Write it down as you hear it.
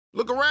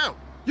Look around.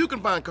 You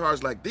can find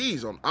cars like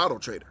these on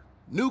AutoTrader.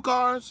 New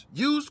cars,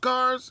 used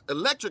cars,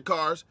 electric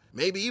cars,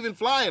 maybe even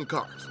flying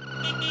cars.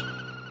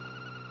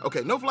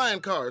 Okay, no flying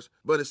cars,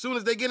 but as soon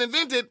as they get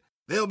invented,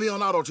 they'll be on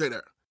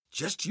AutoTrader.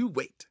 Just you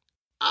wait.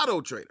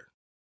 AutoTrader.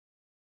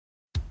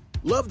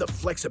 Love the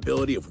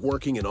flexibility of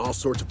working in all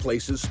sorts of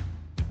places?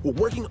 Well,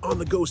 working on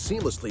the go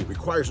seamlessly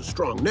requires a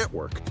strong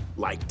network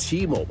like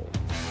T-Mobile.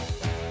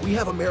 We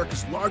have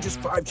America's largest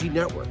 5G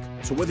network,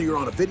 so whether you're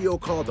on a video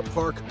call at the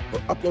park or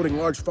uploading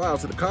large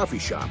files at the coffee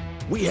shop,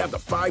 we have the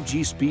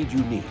 5G speed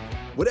you need.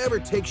 Whatever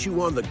takes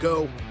you on the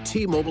go,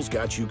 T-Mobile's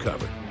got you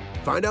covered.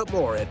 Find out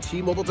more at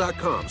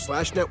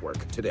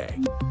T-Mobile.com/network today.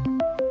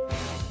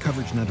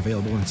 Coverage not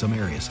available in some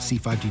areas. See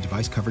 5G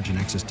device coverage and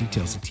access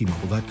details at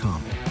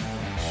T-Mobile.com.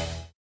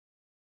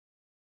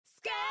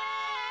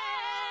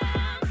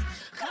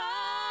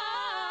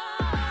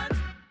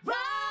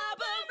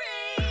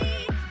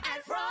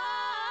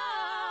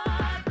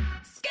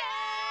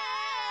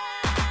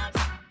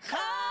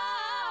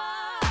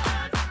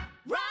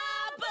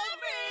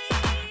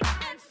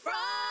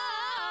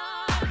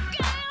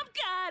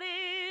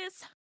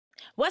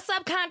 What's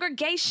up,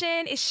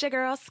 congregation? It's your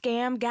girl,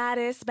 Scam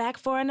Goddess, back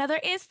for another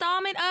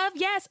installment of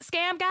Yes,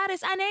 Scam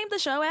Goddess. I named the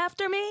show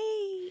after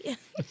me.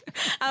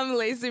 I'm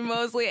Lacey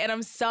Mosley, and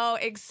I'm so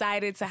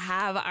excited to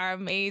have our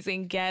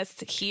amazing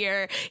guest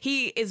here.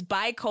 He is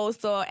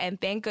bi-coastal, and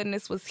thank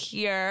goodness was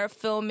here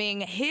filming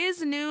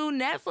his new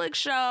Netflix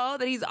show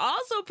that he's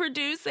also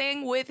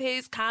producing with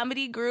his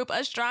comedy group,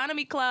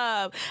 Astronomy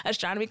Club.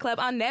 Astronomy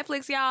Club on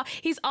Netflix, y'all.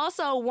 He's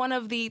also one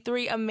of the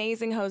 3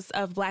 amazing hosts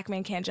of Black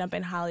Men Can't Jump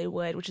in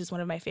Hollywood, which is one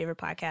of my favorite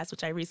podcasts,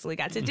 which I recently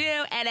got to do,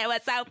 and it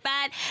was so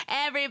fun.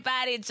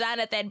 Everybody,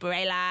 Jonathan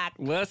Braylock.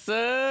 What's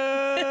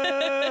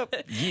up?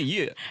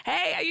 Yeah.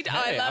 Hey, how you doing?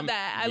 Hey, I love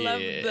that. I love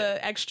the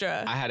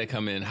extra. I had to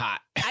come in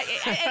hot.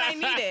 I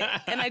need it,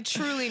 and I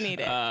truly need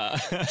it.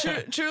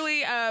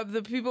 Truly,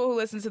 the people who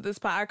listen to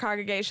our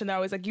congregation, they're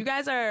always like, you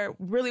guys are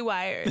really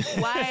wired.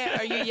 Why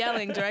are you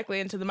yelling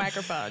directly into the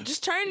microphone?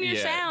 Just turn your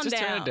sound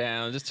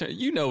down. Just turn it down.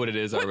 You know what it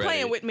is already. Quit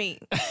playing with me.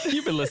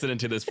 You've been listening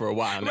to this for a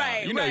while now.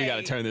 Right, you know you got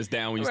to turn this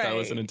down when you start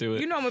listening to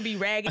it. You know I'm going to be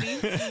raggedy.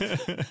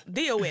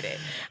 Deal with it.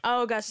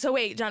 Oh, gosh. So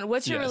wait, John,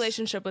 what's your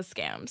relationship with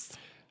scams?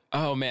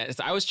 Oh, man.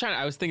 I was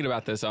thinking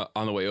about this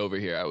on the way over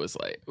here. I was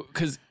like,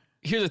 because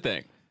here's the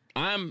thing.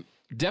 I'm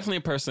definitely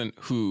a person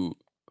who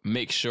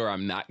makes sure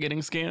I'm not getting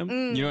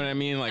scammed. You know what I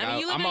mean? Like,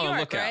 you live I'm in on New the York,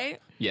 lookout. right?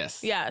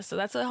 Yes. Yeah, so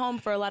that's a home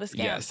for a lot of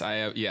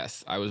scams.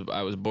 Yes. I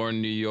was born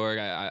in New York.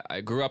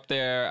 I grew up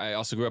there. I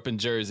also grew up in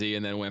Jersey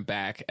and then went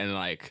back, and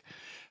like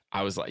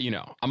I was like,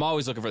 I'm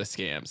always looking for the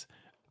scams.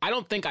 I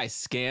don't think I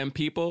scam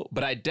people,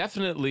 but I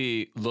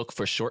definitely look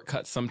for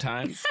shortcuts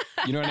sometimes.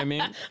 You know what I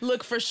mean?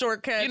 Look for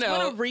shortcuts.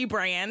 What a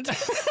rebrand.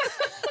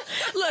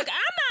 Look,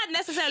 I'm not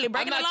necessarily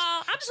breaking the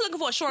law. I'm just looking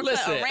for a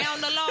shortcut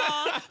around the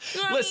law.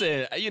 You know what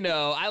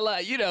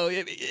I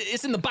mean?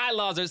 It's in the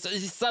bylaws or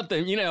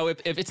something.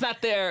 If it's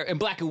not there in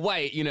black and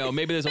white,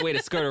 maybe there's a way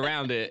to skirt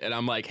around it. And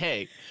I'm like,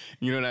 hey,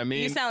 you know what I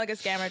mean? You sound like a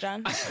scammer,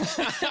 John.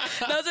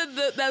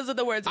 Those are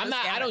the words of a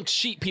scammer. I don't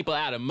cheat people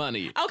out of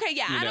money. Okay,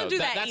 yeah, I don't do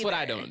that That's either. what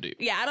I don't do.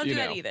 Yeah, I don't do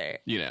that either.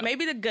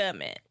 Maybe the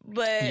government,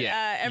 but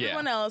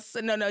everyone else,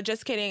 no,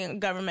 just kidding,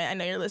 government. I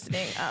know you're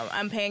listening.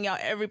 I'm paying y'all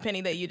every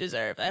penny that you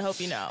deserve. I hope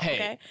you know. Hey,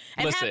 okay,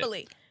 and listen,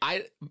 happily.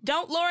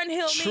 Don't Lauryn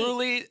Hill me.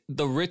 Truly,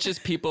 the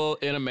richest people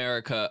in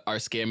America are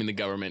scamming the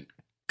government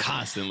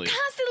constantly.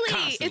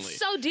 It's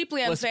so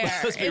deeply unfair.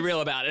 Let's be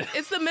real about it.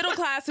 It's the middle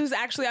class who's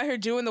actually out here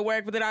doing the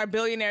work, but then our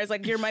billionaires,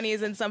 like, your money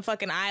is in some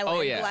fucking island.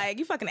 Oh, yeah. Like,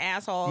 you fucking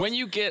assholes. When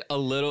you get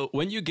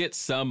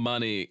some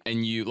money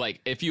and you, like,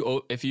 if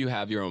you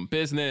have your own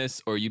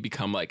business or you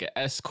become like an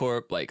S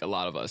Corp, like a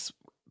lot of us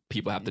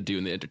people have to do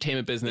in the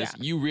entertainment business,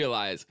 you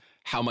realize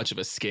how much of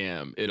a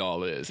scam it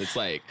all is. It's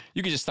like,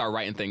 you can just start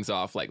writing things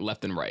off like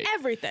left and right.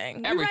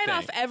 Everything. We write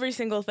off every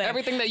single thing.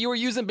 Everything that you were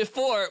using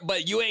before,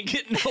 but you ain't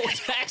getting no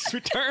tax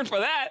return for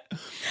that.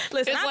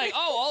 Listen, it's like,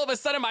 all of a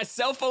sudden my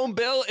cell phone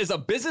bill is a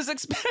business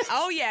expense.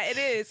 Oh, yeah, it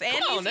is. And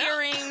these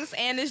earrings,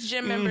 and this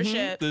gym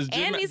membership,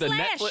 and these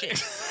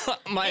lashes.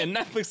 My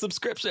Netflix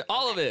subscription,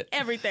 all of it.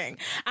 Everything.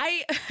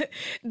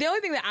 The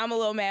only thing that I'm a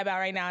little mad about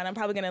right now, and I'm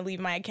probably going to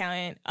leave my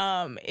accountant,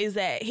 is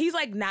that he's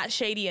like not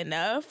shady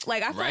enough.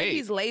 Like, I feel like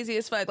he's lazy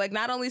as fuck. Like,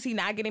 not only is he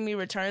not getting me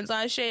returns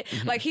on shit,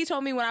 like, he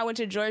told me when I went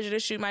to Georgia to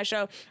shoot my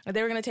show,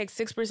 they were going to take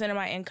 6% of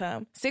my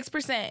income.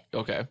 6%.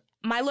 Okay.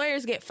 My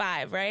lawyers get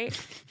 5, right?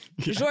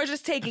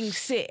 Georgia's taking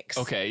 6.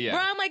 Okay, yeah. Bro,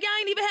 I'm like, y'all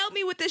ain't even help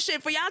me with this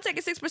shit. For y'all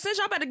taking 6%,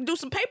 y'all better do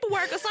some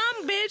paperwork or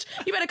something, bitch.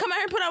 You better come out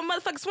here and put on a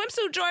motherfucking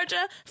swimsuit,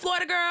 Georgia,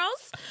 Florida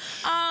girls.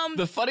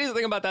 The funniest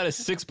thing about that is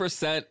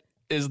 6%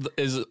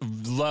 is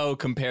low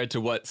compared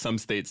to what some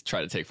states try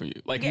to take from you.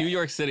 Like New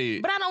York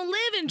City. But I don't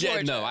live in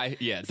Georgia.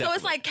 Definitely. So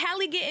it's like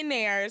Cali getting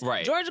theirs.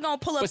 Right. Georgia gonna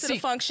pull up to the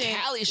function.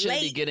 Cali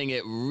shouldn't be getting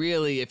it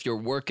really if you're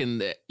working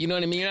the, you know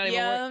what I mean? You're not even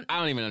working. I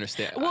don't even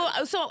understand.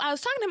 Well, so I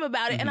was talking to him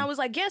about it, and I was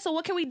like, yeah, so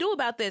what can we do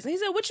about this? And he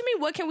said, what you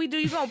mean, what can we do?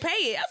 You gonna pay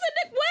it? I said,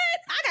 Nick, what?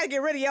 I gotta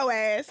get rid of your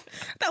ass.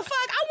 The fuck?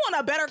 I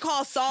want a Better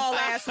Call Saul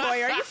ass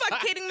lawyer. Are you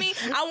fucking kidding me?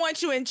 I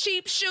want you in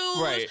cheap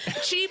shoes,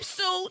 cheap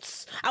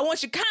suits. I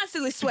want you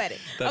constantly sweating.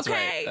 That's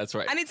okay? right. That's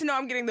right. I need to know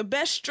I'm getting the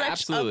best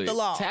stretch of the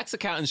law. Tax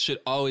accountants should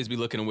always be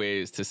looking at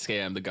ways to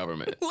scam the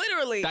government.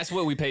 Literally. That's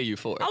what we pay you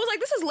for. I was like,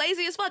 this is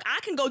lazy as fuck. I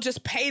can go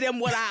just pay them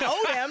what I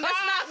owe them. That's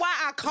not why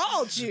I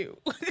called you.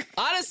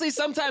 Honestly,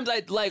 sometimes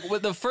I like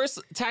with the first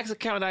tax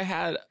account I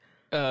had,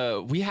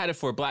 we had it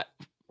for black.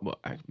 Well,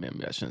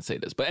 maybe I shouldn't say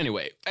this, but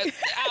anyway,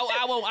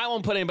 I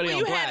won't put anybody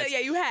on blast.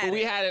 You had it.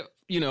 We had it,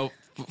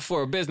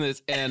 for a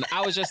business, and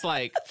I was just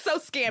like, so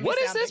scammy. What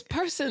is this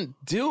person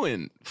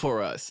doing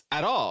for us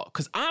at all?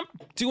 Because I'm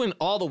doing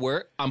all the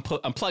work, I'm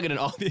plugging in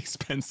all the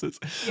expenses,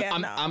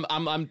 I'm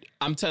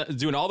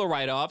doing all the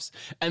write-offs,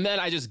 and then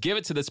I just give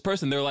it to this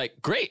person. They're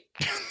like, great,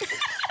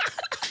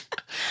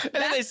 and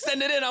then they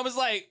send it in. I was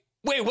like,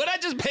 wait, what did I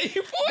just pay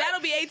you for?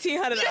 That'll be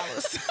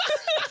 $1,800.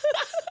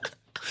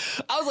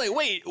 I was like,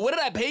 wait, what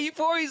did I pay you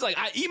for? He's like,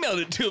 I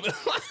emailed it to him.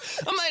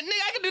 I'm like,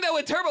 nigga, I can do that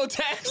with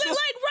TurboTax. Like,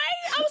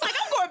 right? I was like,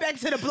 I'm going back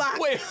to the block.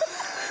 Wait.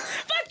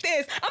 Fuck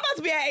this. I'm about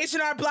to be at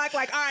H&R Block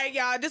like, all right,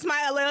 y'all, this is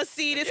my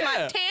LLC. This is my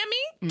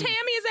Tammy?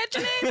 Tammy, is that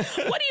your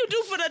name? What do you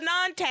do for the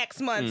non-tax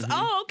months?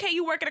 Oh, okay,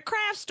 you work at a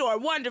craft store.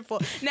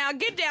 Wonderful. Now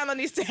get down on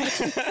these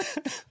taxes.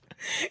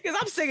 Because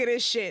I'm sick of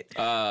this shit.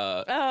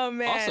 Oh,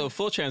 man. Also,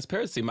 full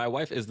transparency, my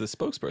wife is the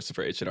spokesperson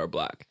for H&R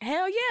Block.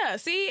 Hell yeah.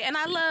 See? And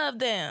I love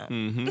them.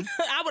 Mm-hmm.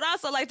 I would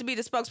also like to be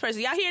the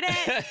spokesperson. Y'all hear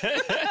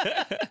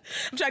that?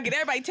 I'm trying to get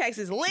everybody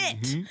taxes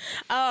lit. Mm-hmm.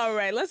 All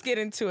right, let's get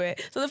into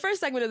it. So the first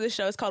segment of this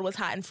show is called What's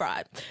Hot in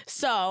Fraud.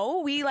 So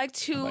we like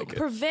to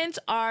prevent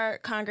our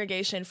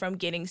congregation from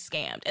getting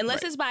scammed.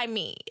 Unless it's by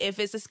me. If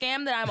it's a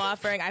scam that I'm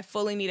offering, I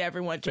fully need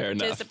everyone to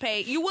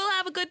participate. You will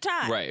have a good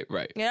time. Right.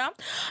 You know?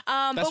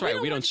 That's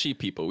right. We don't cheat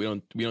people. We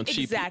don't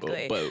cheat people,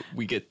 but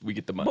we get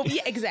the money. But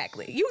yeah,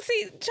 exactly. You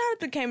see,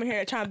 Jonathan came in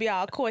here trying to be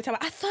all coy.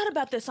 I thought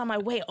about this on my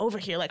way over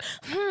here. Like,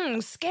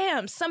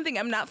 scams, something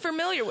I'm not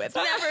familiar with.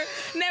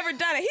 Never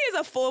done it. He is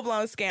a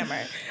full-blown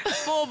scammer.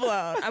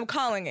 Full-blown. I'm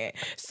calling it.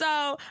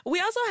 So we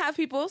also have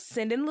people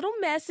send in little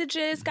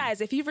messages. Guys,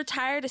 if you've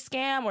retired a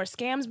scam or a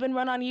scam's been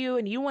run on you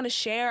and you want to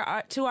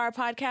share to our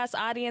podcast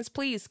audience,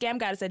 please,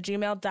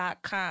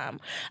 scamgoddess@gmail.com.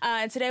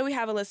 And today we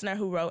have a listener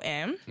who wrote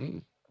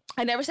in.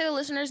 I never say the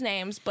listeners'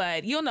 names,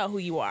 but you'll know who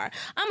you are.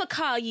 I'm going to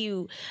call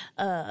you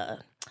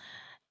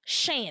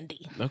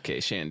Shandy. Okay,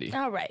 Shandy.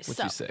 All right.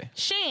 What'd you say?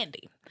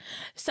 Shandy.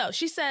 So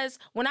she says,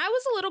 when I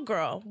was a little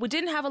girl, we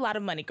didn't have a lot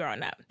of money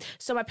growing up.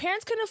 So my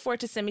parents couldn't afford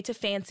to send me to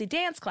fancy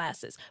dance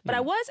classes. But I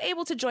was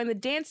able to join the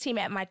dance team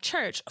at my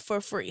church for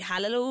free.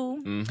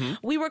 Hallelujah. Mm-hmm.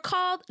 We were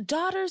called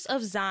Daughters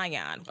of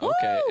Zion.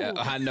 Okay,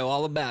 I know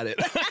all about it.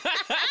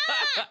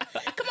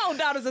 Come on,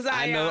 Daughters of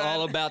Zion. I know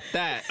all about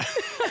that.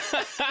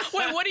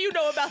 Wait, what do you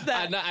know about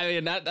that? Not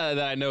that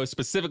I know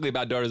specifically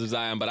about Daughters of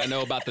Zion, but I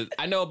know about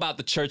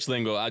the church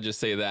lingo. I'll just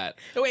say that.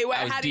 Wait,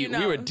 how do you know?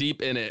 We were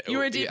deep in it. You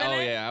were deep in it? Oh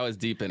yeah, I was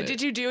deep in it.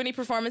 Did you do any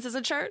performances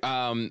at church?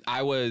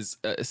 I was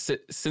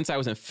since I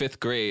was in 5th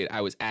grade,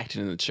 I was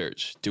acting in the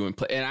church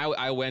and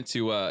I went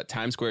to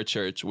Times Square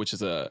Church, which is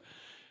they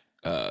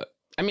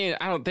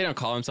don't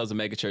call themselves a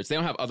mega church. They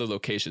don't have other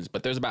locations,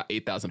 but there's about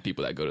 8,000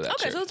 people that go to that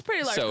church. Okay, so it's a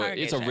pretty large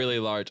congregation. It's a really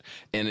large,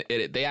 and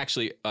they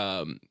actually,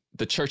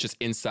 the church is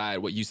inside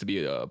what used to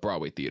be a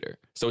Broadway theater.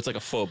 So it's like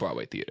a full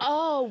Broadway theater.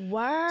 Oh,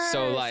 word.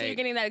 So you're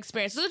getting that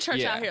experience. There's a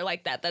church out here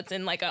like that that's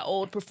in like an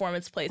old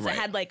performance place. Right. It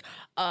had like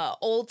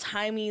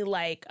old-timey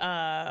like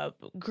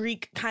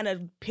Greek kind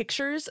of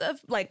pictures of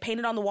like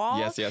painted on the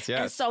walls. Yes.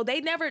 And so they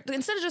never,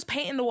 instead of just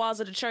painting the walls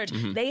of the church,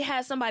 they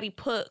had somebody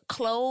put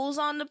clothes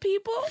on the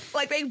people.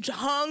 Like they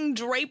hung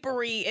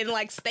drapery and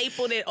like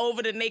stapled it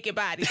over the naked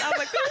bodies. I was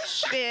like, this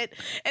shit.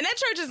 And that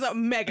church is a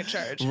mega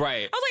church.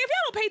 Right. I was like, if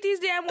y'all don't paint these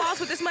damn walls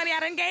with this money I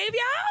done gave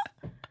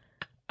y'all,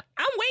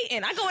 I'm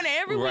waiting. I go in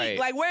there every week.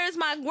 Like,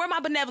 where my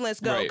benevolence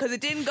go? Because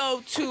it didn't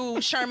go to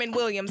Sherman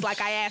Williams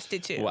like I asked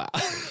it to. Wow.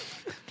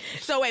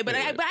 So wait, but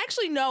I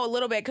actually know a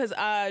little bit because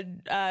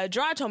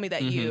Gerard told me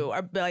that you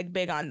are like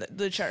big on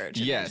the church.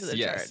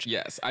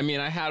 Yes. I mean,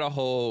 I had a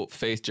whole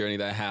faith journey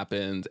that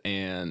happened,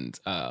 and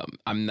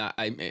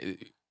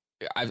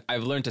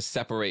I've learned to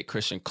separate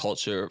Christian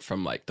culture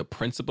from like the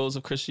principles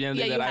of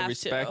Christianity that I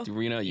respect.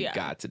 You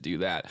got to do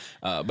that.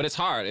 But it's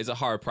hard. It's a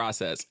hard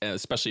process, and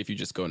especially if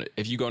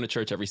you go to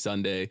church every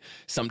Sunday,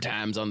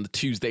 sometimes on the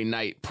Tuesday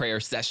night prayer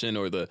session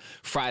or the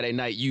Friday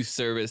night youth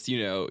service,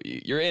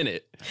 you're in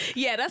it.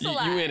 Yeah, that's a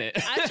lot. You in it.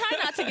 I try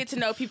not to get to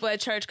know people at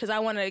church because I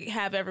want to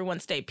have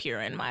everyone stay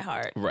pure in my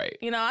heart. Right.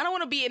 I don't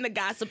want to be in the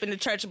gossip in the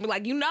church and be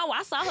like,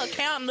 I saw her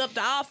counting up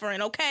the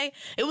offering, okay?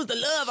 It was the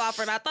love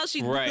offering. I thought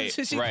she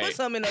put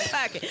some in her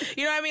pocket.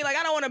 You know what I mean? Like,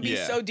 I don't want to be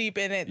so deep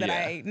in it that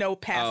I know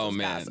past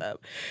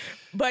gossip.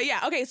 But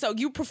yeah, okay, so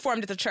you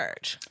performed at the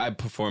church. I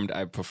performed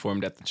at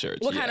the church.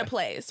 What kind of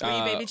plays? Were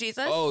you baby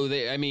Jesus?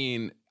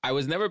 I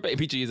was never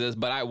baby Jesus,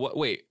 but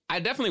I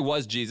definitely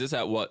was Jesus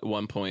at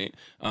one point.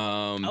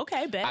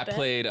 Okay, bet. I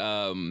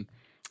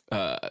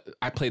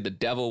played the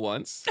devil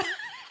once.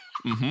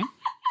 Mm-hmm.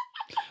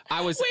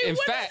 I was Wait,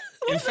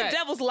 what's the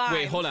devil's line?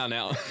 Wait, hold on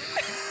now.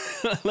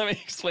 Let me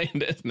explain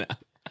this now.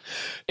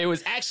 It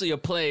was actually a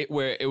play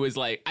where it was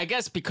like, I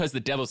guess because The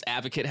Devil's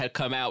Advocate had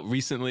come out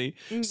recently.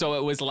 Mm-hmm. So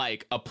it was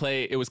like a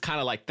play. It was kind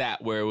of like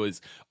that, where it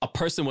was a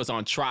person was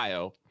on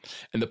trial,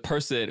 and the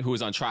person who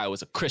was on trial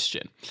was a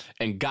Christian,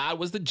 and God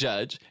was the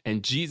judge,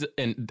 and Jesus,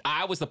 and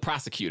I was the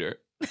prosecutor.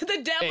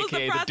 The devil's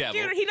the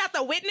prosecutor. He not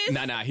the witness.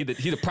 Nah. He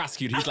the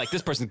prosecutor. He's like,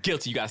 this person's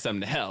guilty. You got to send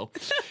him to hell.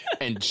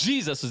 And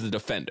Jesus was the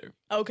defender.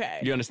 Okay,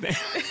 you understand?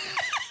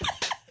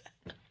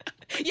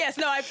 Yes,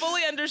 no, I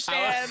fully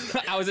understand.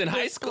 I was in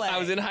high school. I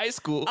was in high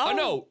school. Oh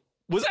no,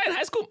 was I in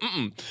high school?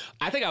 Mm-mm.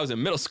 I think I was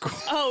in middle school.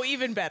 Oh,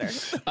 even better.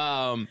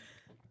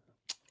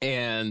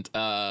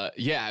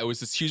 It was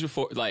this huge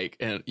I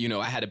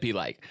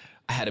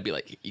had to be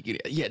like,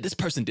 yeah, this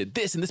person did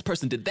this and this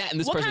person did that and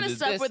this person did this.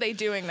 What kind of stuff were they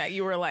doing that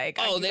you were like,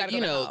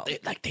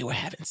 they were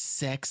having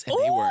sex and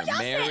they were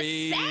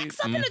married. Said sex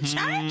up in the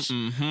church?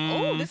 Mm-hmm.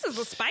 Oh, this is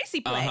a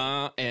spicy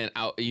play. And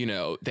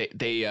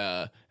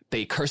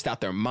they cursed out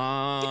their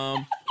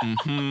mom.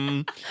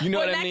 Mm-hmm. You know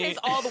what I mean? In that case,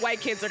 all the white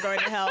kids are going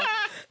to hell.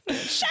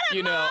 Shut up,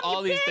 Mom,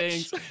 all these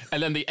bitch. things.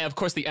 And then of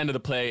course, the end of the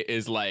play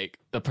is like,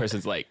 the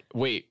person's like,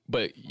 wait,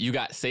 but you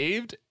got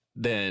saved?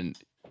 Then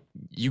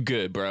you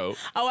good, bro.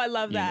 Oh, I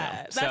love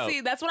that.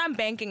 That's what I'm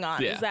banking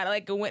on. Yeah. Is that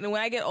like when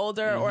I get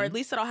older, or at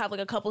least that I'll have like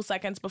a couple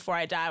seconds before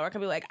I die, where I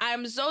can be like,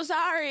 I'm so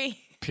sorry.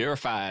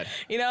 Purified.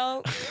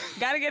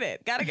 Gotta get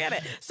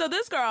it. So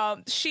this girl,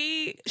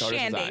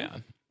 Shandy.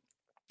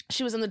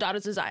 She was in the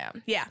Daughters of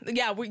Zion. Yeah,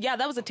 that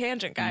was a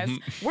tangent, guys.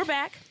 Mm-hmm. We're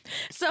back.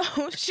 So,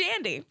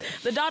 Shandy,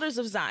 the Daughters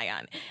of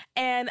Zion.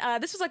 And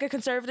this was like a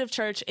conservative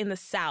church in the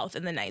South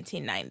in the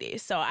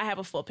 1990s. So, I have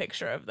a full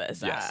picture of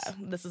this. Yes.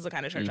 This is the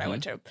kind of church I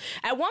went to.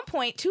 At one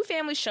point, 2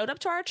 families showed up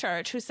to our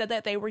church who said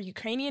that they were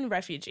Ukrainian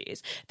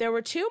refugees. There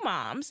were 2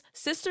 moms,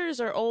 sisters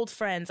or old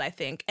friends, I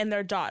think, and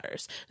their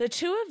daughters. The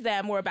 2 of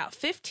them were about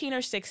 15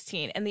 or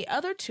 16, and the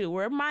other 2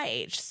 were my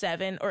age,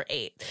 7 or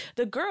 8.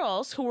 The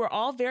girls, who were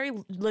all very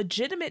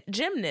legitimate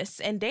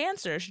gymnasts and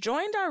dancers,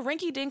 joined our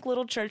rinky-dink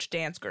little church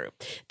dance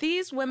group.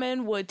 These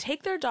women would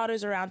take their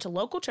daughters around to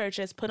local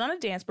churches, put on a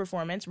dance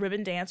performance.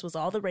 Ribbon dance was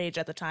all the rage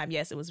at the time.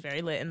 Yes, it was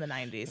very lit in the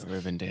 90s.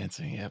 Ribbon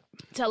dancing, yep.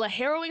 Tell a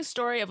harrowing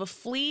story of a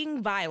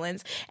fleeing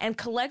violence and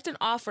collect an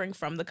offering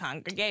from the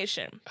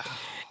congregation.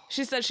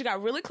 She said she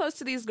got really close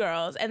to these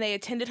girls, and they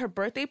attended her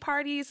birthday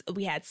parties.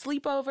 We had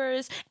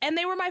sleepovers, and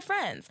they were my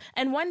friends.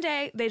 And one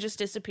day, they just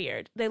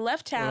disappeared. They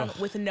left town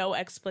with no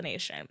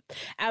explanation.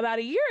 About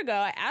a year ago,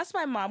 I asked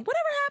my mom,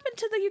 whatever happened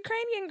to the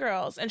Ukrainian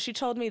girls? And she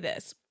told me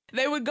this.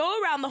 They would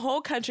go around the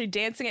whole country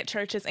dancing at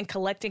churches and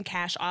collecting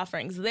cash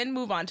offerings, then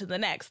move on to the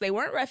next. They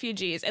weren't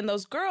refugees, and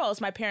those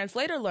girls, my parents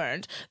later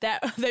learned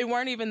that they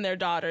weren't even their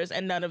daughters,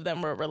 and none of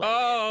them were related.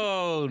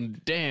 Oh,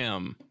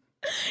 damn.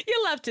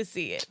 You love to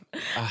see it.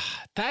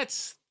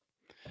 That's...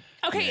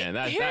 Okay, man,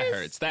 that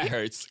hurts. That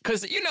hurts.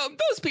 Because,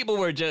 those people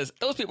were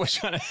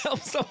trying to help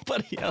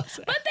somebody else.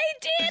 But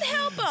they did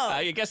help them.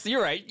 I guess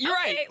you're right. You're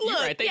right. Look, you're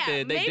right. They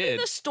did. Maybe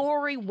the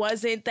story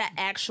wasn't the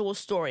actual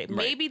story. Right.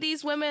 Maybe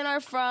these women are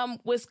from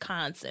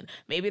Wisconsin.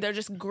 Maybe they're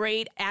just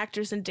great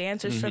actors and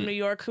dancers from New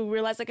York who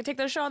realized they could take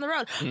their show on the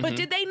road. But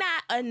did they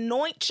not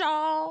anoint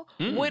y'all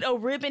with a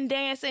ribbon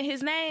dance in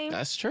his name?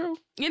 That's true.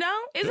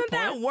 Isn't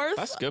that worth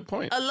That's a good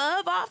point. A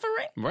love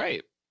offering?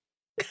 Right.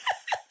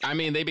 I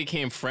mean, they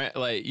became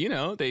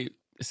it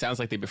sounds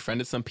like they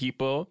befriended some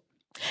people.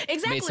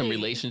 Exactly. Made some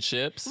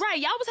relationships. Right.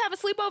 Y'all was having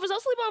sleepovers.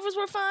 Those sleepovers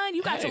were fun.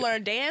 You got to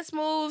learn dance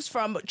moves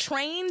from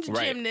trained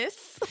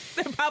gymnasts.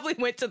 They probably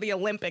went to the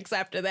Olympics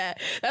after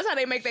that. That's how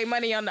they make their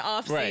money on the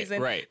off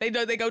season. Right. They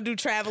go do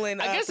traveling.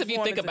 I guess if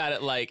you think about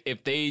it, like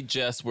if they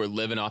just were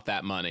living off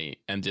that money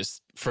and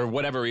just for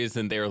whatever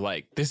reason, they were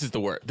like, this is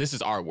the work. This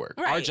is our work.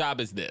 Right. Our job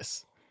is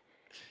this.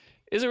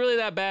 Is it really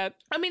that bad?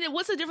 I mean,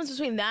 what's the difference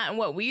between that and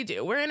what we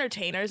do? We're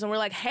entertainers, and we're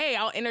like, hey,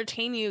 I'll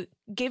entertain you.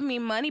 Give me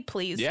money,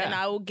 please, and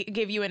I will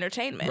give you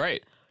entertainment.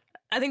 Right.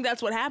 I think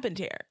that's what happened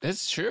here.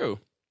 That's true.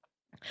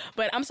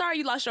 But I'm sorry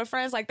you lost your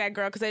friends like that,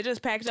 girl, because they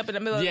just packed up in the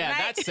middle of the night. Yeah,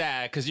 that's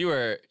sad, because you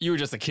were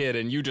just a kid,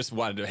 and you just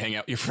wanted to hang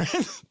out with your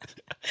friends.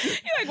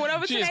 You went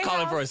over to She just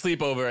calling for a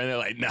sleepover, and they're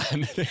like, nah,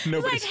 nobody's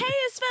like, hey,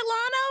 is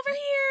Svetlana over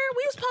here?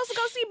 We were supposed to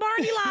go see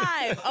Barney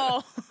live.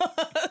 Oh,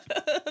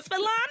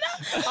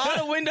 Svetlana?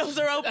 All the windows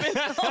are open.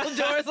 All the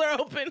doors are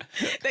open.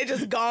 They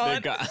just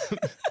gone. They're gone.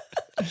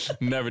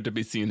 Never to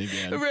be seen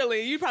again.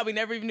 Really? You probably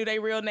never even knew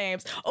their real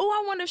names. Oh,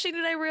 I wonder if she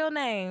knew their real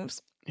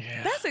names.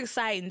 Yeah. That's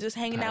exciting, just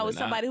hanging out with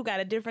somebody who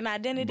got a different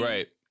identity.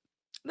 Right.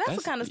 That's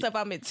the kind of stuff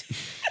I'm into.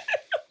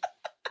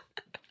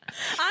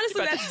 Honestly,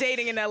 Honestly, that's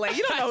dating in LA.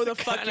 You don't know who the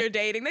fuck you're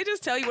dating. They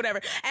just tell you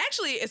whatever.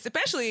 Actually,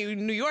 especially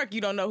in New York,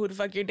 you don't know who the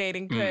fuck you're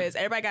dating because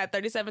everybody got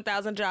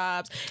 37,000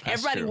 jobs.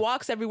 Everybody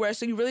walks everywhere,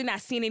 so you're really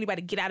not seeing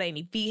anybody get out of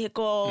any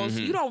vehicles.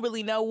 You don't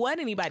really know what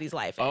anybody's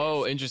life is.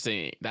 Oh,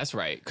 interesting. That's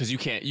right. Because you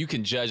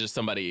can judge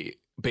somebody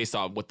based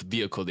on what the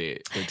vehicle they're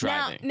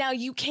driving. Now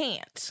you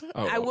can't.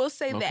 Oh, I will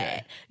say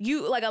that.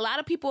 You like a lot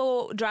of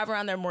people drive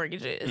around their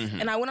mortgages.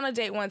 And I went on a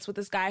date once with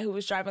this guy who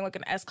was driving like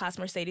an S-Class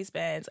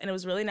Mercedes-Benz, and it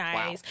was really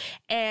nice.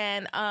 Wow.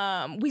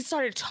 And we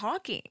started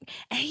talking,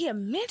 and he had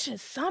mentioned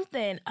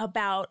something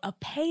about a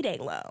payday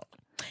loan.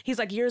 He's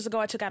like, years ago,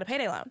 I took out a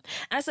payday loan.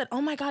 And I said,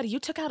 oh my God, you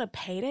took out a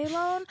payday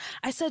loan?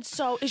 I said,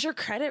 so is your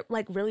credit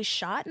like really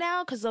shot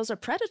now? Because those are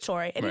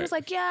predatory. And he was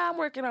like, yeah, I'm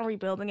working on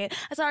rebuilding it.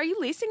 I said, are you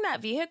leasing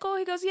that vehicle?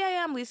 He goes,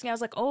 yeah, I'm leasing it. I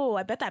was like, oh,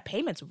 I bet that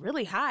payment's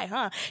really high,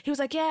 huh? He was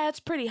like, yeah, it's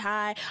pretty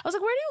high. I was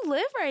like, where do you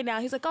live right now?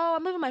 He's like, oh,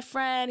 I'm living with my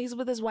friend. He's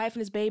with his wife and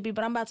his baby,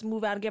 but I'm about to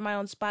move out and get my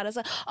own spot. I was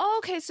like, oh,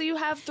 okay, so you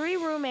have 3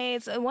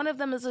 roommates, and one of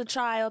them is a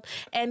child,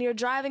 and you're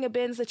driving a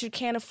Benz that you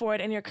can't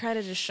afford, and your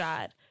credit is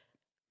shot.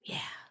 Yeah.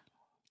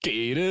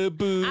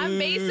 I'm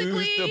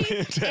basically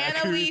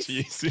Annalise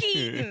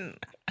Keaton.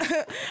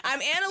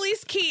 I'm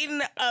Annalise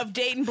Keaton of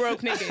dating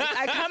broke niggas.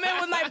 I come in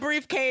with my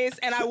briefcase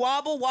and I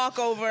walk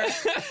over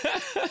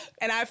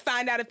and I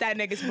find out if that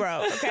nigga's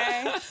broke,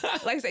 okay?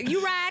 Like I said,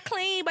 you ride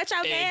clean, but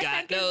your gas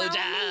tank is on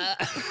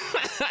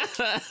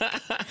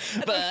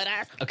me. But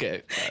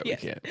okay.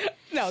 Yes.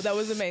 No, that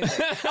was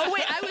amazing. Oh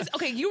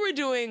wait, you were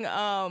doing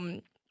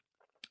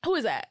who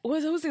is that?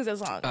 Who sings that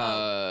song?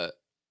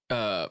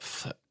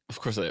 Of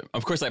course I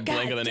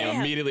blank on the name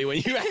immediately when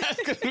you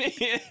ask me.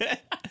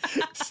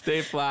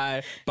 Stay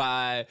Fly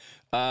by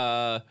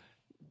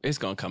it's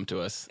gonna come to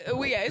us.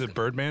 Is it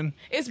Birdman?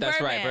 It's That's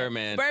Birdman. Right,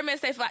 Birdman. Birdman,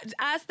 Stay Fly.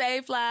 I Stay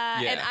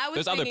Fly. Yeah. And I was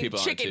There's singing other people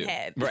Chicken on it too.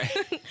 Head. Right.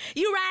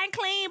 You riding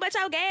clean, but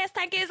your gas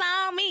tank is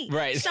on me.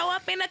 Right. Show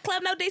up in the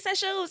club, no decent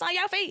shoes on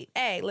your feet.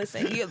 Hey,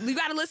 listen, you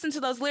gotta listen to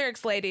those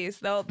lyrics, ladies.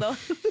 They'll don't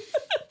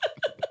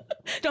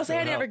say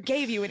I never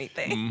gave you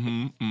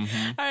anything. All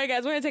right,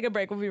 guys, we're gonna take a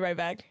break. We'll be right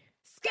back.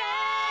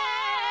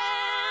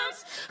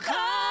 Scams,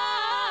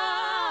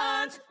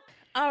 cons.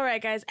 All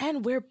right, guys,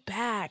 and we're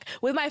back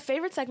with my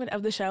favorite segment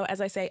of the show, as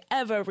I say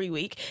every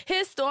week,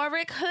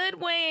 Historic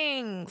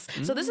Hoodwings.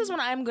 So this is when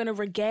I'm going to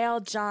regale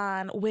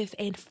John with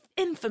an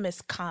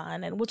infamous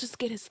con, and we'll just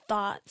get his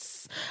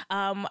thoughts.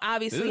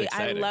 Obviously,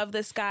 I love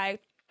this guy.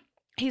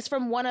 He's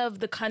from one of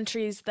the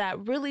countries that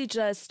really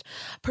just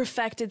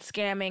perfected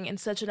scamming in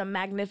such a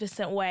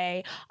magnificent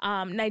way,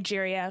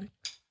 Nigeria.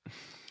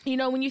 You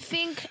know, when you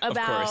think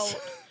about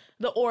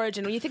the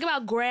origin, when you think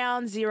about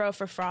ground zero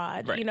for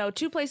fraud, you know,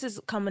 2 places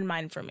come in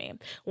mind for me.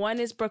 One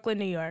is Brooklyn,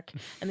 New York,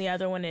 and the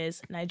other one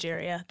is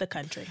Nigeria, the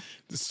country.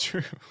 It's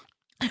true.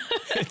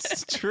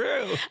 It's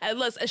true. And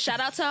look, a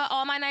shout out to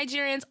all my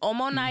Nigerians.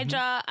 Omo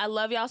Niger. I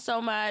love y'all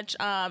so much.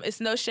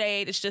 It's no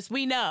shade. It's just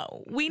we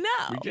know. We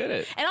get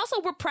it. And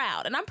also we're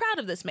proud. And I'm proud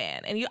of this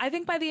man. And I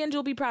think by the end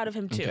you'll be proud of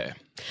him too. Okay.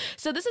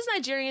 So this is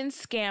Nigerian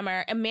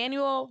scammer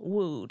Emmanuel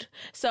Wood.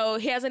 So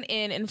he has an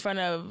N in front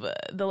of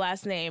the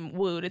last name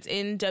Wood. It's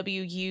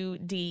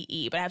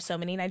Nwude. But I have so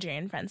many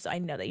Nigerian friends, so I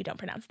know that you don't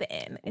pronounce the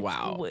N.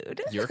 It's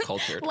Wood. You're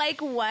cultured. Like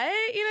what? You know what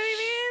I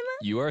mean?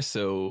 You are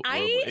so.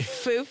 I eat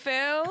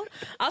fufu.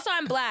 Also,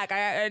 I'm black.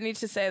 I need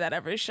to say that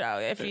every show.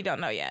 If you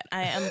don't know yet,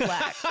 I am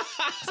black.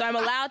 So I'm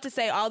allowed to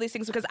say all these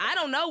things because I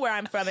don't know where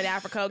I'm from in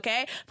Africa,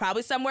 okay?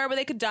 Probably somewhere where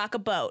they could dock a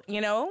boat,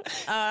 you know?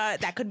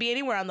 That could be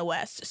anywhere on the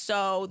West.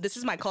 So this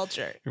is my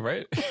culture.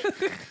 Right.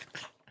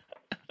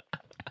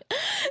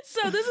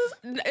 So this is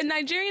a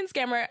Nigerian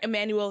scammer,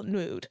 Emmanuel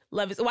Wood.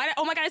 Love his. Why?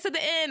 Oh my God! I said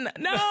the N.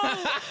 No,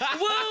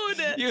 Wood.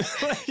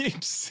 You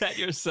set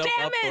yourself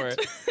up for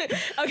it.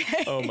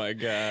 Okay. Oh my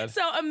God.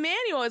 So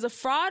Emmanuel is a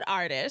fraud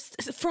artist.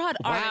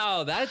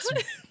 Wow,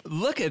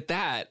 look at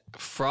that.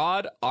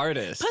 Fraud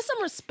artist. Put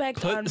some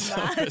respect on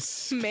my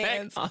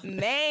man's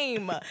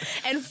name.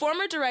 And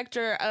former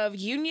director of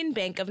Union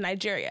Bank of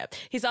Nigeria.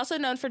 He's also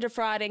known for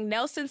defrauding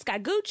Nelson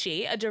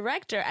Skaguchi, a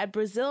director at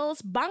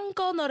Brazil's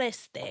Banco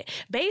Nordeste,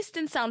 based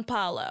in Sao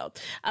Paulo,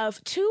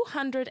 of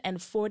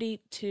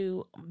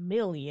 242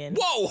 million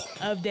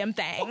of them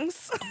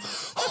things.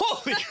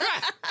 Holy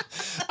crap.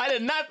 I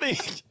did not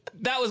think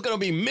that was going to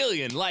be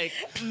million. Like,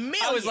 million.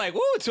 I was like,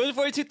 woo,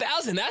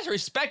 242,000. That's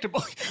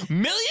respectable.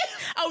 Million?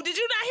 Oh, did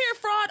you not hear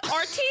fraud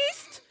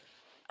artiste?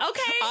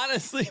 Okay.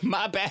 Honestly,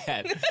 my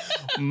bad.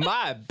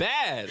 My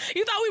bad.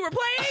 You thought we were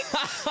playing?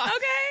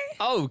 Okay.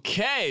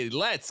 Okay,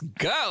 let's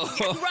go.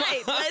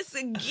 Right, let's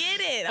get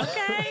it,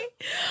 okay?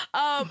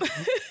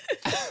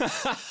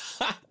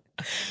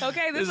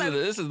 Okay,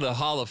 this is the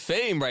Hall of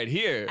Fame right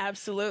here.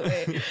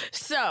 Absolutely.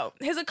 So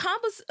his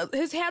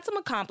had some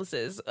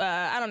accomplices.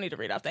 I don't need to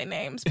read off their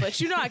names, but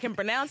you know I can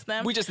pronounce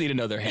them. We just need to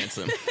know they're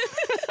handsome.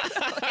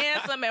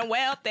 Handsome and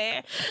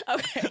wealthy.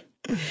 Okay.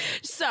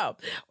 So,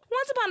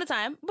 once upon a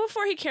time,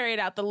 before he carried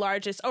out the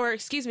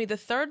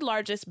third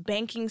largest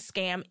banking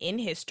scam in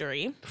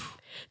history,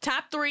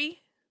 top 3.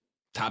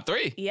 Top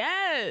 3?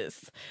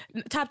 Yes.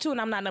 Top 2,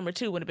 and I'm not number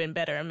 2, would have been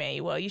better,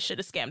 Emmanuel. You should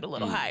have scammed a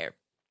little higher.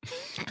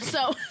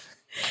 So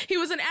he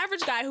was an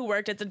average guy who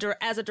worked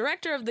as a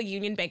director of the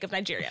Union Bank of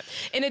Nigeria.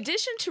 In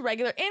addition to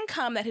regular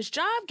income that his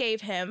job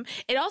gave him,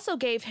 it also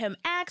gave him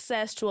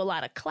access to a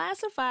lot of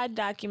classified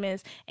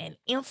documents and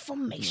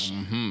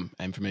information.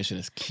 Mm-hmm. Information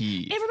is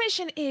key.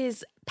 Information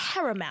is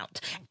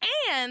paramount.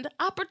 And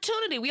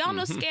opportunity. We all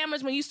know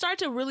scammers. When you start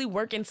to really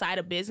work inside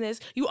a business,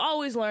 you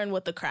always learn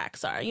what the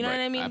cracks are. You know what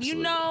I mean? Absolutely.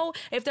 You know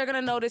if they're going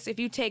to notice if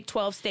you take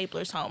 12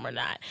 staplers home or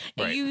not.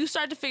 And Right. you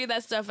start to figure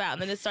that stuff out.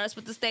 And then it starts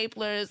with the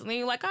staplers. And then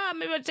you're like,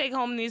 maybe I'll take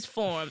home these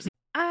forms.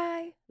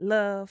 I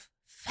love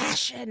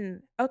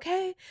fashion,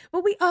 okay?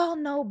 But we all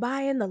know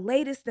buying the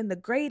latest and the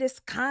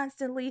greatest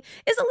constantly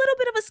is a little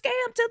bit of a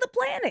scam to the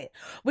planet,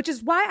 which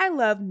is why I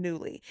love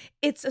Nuuly.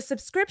 It's a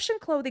subscription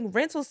clothing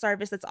rental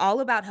service that's all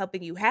about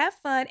helping you have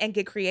fun and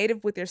get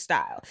creative with your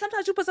style.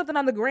 Sometimes you put something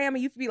on the gram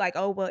and you can be like,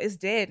 oh, well, it's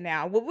dead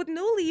now. Well, with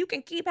Nuuly, you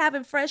can keep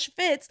having fresh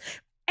fits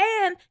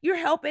and you're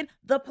helping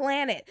the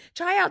planet.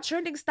 Try out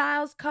trending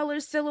styles,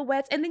 colors,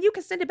 silhouettes, and then you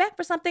can send it back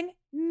for something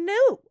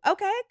new,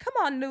 okay? Come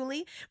on,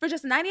 Nuuly. For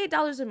just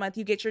 $98 a month,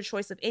 you get your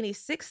choice of any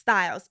 6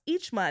 styles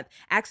each month,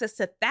 access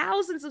to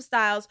thousands of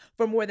styles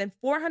for more than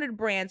 400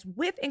 brands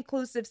with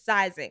inclusive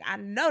sizing. I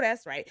know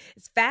that's right.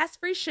 It's fast,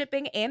 free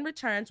shipping and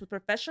returns with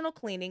professional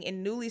cleaning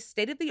in Nuuly's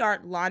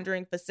state-of-the-art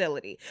laundering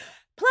facility.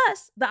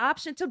 Plus, the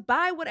option to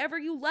buy whatever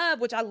you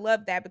love, which I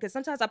love that because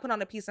sometimes I put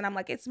on a piece and I'm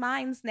like, it's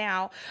mine's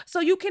now. So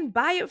you can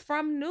buy it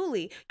from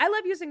Nuuly. I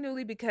love using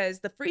Nuuly because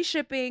the free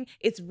shipping,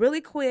 it's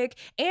really quick,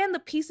 and the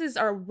pieces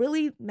are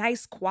really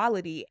nice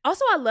quality.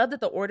 Also, I love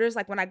that the orders,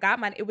 like when I got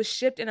mine, it was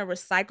shipped in a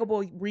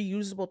recyclable,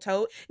 reusable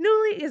tote.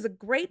 Nuuly is a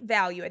great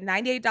value at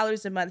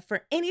 $98 a month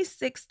for any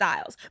 6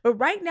 styles. But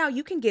right now,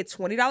 you can get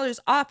 $20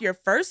 off your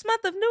first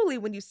month of Nuuly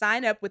when you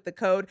sign up with the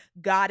code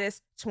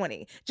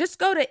GODDESS20. Just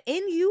go to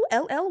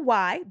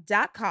NULLY.com.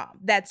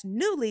 That's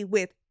Nuuly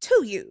with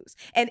 2 U's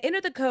and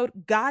enter the code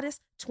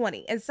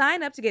GODDESS20 and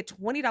sign up to get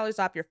 $20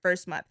 off your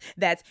first month.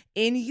 That's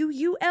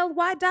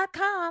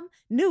NUULY.com.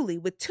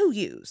 Nuuly with 2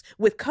 U's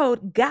with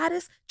code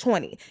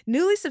GODDESS20.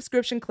 Nuuly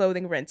subscription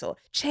clothing rental.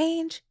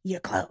 Change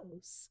your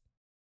clothes.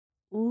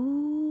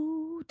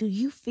 Ooh, do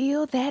you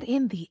feel that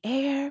in the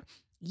air?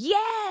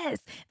 Yes,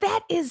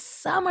 that is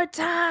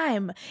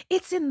summertime.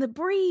 It's in the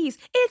breeze.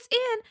 It's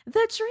in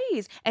the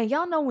trees. And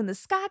y'all know when the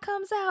sky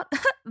comes out,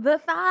 the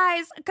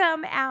thighs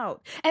come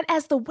out. And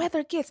as the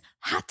weather gets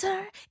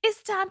hotter,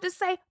 it's time to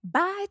say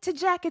bye to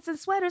jackets and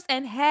sweaters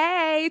and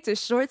hey to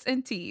shorts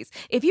and tees.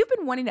 If you've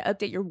been wanting to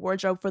update your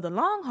wardrobe for the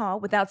long haul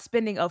without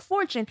spending a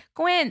fortune,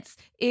 Quince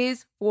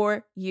is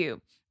for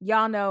you.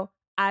 Y'all know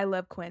I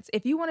love Quince.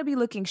 If you want to be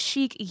looking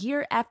chic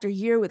year after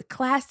year with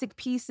classic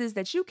pieces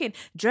that you can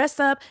dress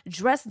up,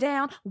 dress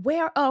down,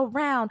 wear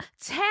around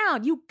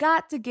town, you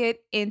got to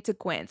get into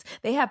Quince.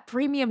 They have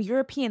premium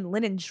European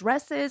linen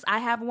dresses. I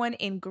have one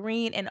in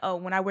green, and oh,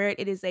 when I wear it,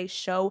 it is a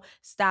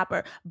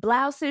showstopper.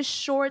 Blouses,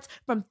 shorts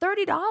from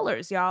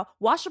 $30, y'all.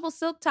 Washable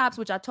silk tops,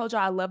 which I told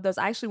y'all I love those.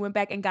 I actually went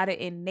back and got it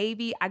in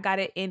navy. I got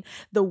it in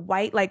the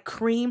white, like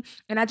cream,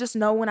 and I just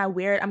know when I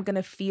wear it, I'm going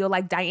to feel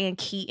like Diane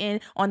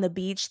Keaton on the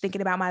beach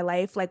thinking about my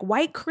life. Like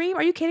white cream,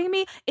 are you kidding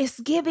me?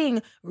 It's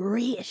giving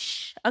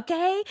rich,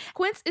 okay?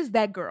 Quince is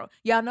that girl.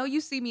 Y'all know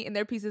you see me in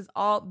their pieces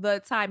all the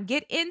time.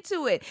 Get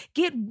into it.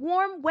 Get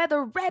warm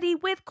weather ready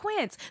with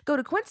Quince. Go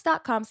to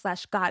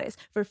quince.com/goddess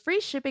for free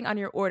shipping on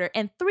your order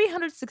and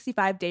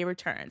 365-day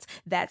returns.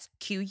 That's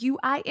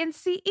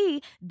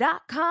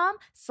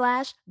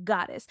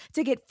QUINCE.com/goddess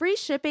to get free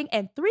shipping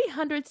and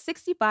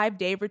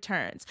 365-day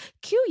returns.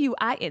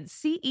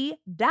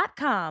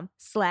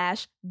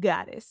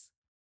 QUINCE.com/goddess.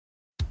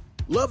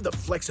 Love the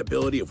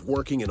flexibility of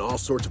working in all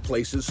sorts of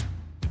places?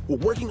 Well,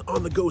 working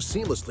on the go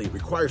seamlessly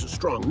requires a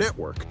strong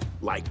network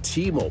like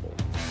T-Mobile.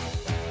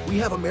 We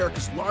have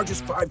America's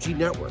largest 5G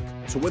network,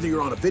 so whether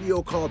you're on a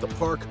video call at the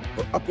park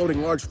or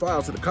uploading large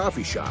files at a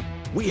coffee shop,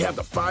 we have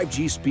the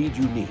 5G speed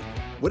you need.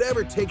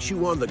 Whatever takes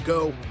you on the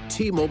go,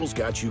 T-Mobile's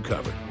got you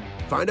covered.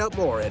 Find out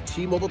more at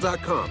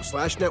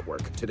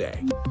T-Mobile.com/network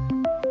today.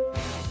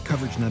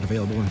 Coverage not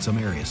available in some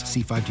areas.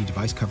 See 5G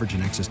device coverage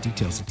and access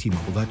details at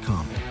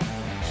T-Mobile.com.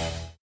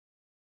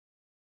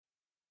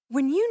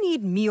 When you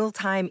need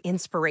mealtime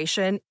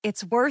inspiration,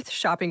 it's worth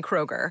shopping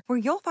Kroger, where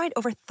you'll find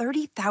over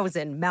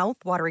 30,000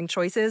 mouth-watering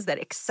choices that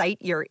excite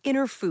your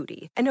inner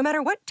foodie. And no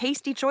matter what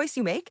tasty choice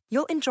you make,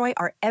 you'll enjoy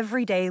our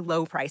everyday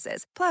low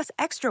prices, plus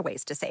extra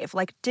ways to save,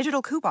 like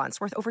digital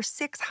coupons worth over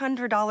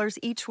 $600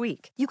 each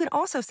week. You can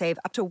also save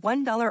up to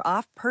 $1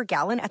 off per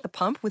gallon at the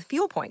pump with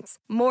fuel points.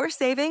 More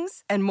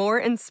savings and more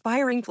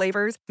inspiring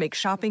flavors make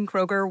shopping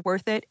Kroger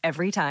worth it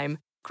every time.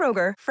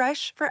 Kroger,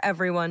 fresh for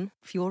everyone.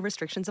 Fuel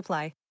restrictions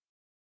apply.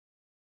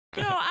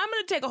 You know, I'm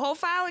going to take a whole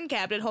filing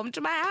cabinet home to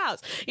my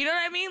house. You know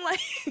what I mean? Like,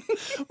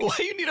 Why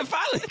you need a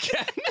filing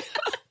cabinet?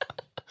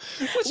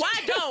 Why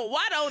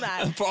don't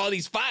I? For all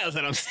these files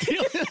that I'm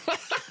stealing.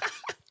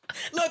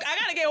 Look, I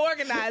got to get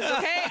organized,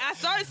 okay? I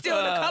started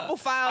stealing a couple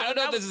files. I don't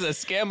know if this is a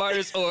scam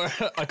artist or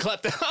a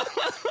klepto.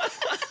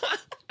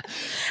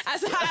 I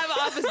have an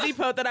Office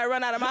Depot that I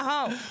run out of my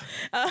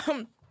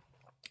home.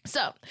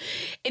 So,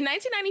 In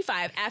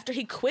 1995, after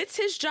he quits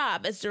his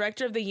job as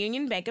director of the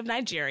Union Bank of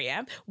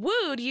Nigeria,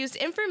 Wood used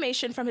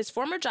information from his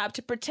former job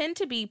to pretend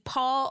to be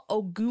Paul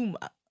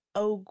Ogwoma.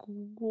 Oh,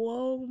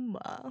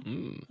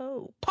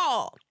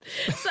 Paul.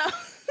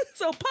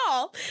 So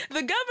Paul,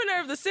 the governor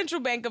of the Central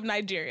Bank of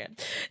Nigeria.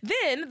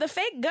 Then the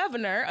fake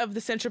governor of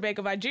the Central Bank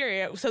of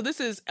Nigeria, so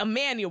this is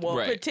Emmanuel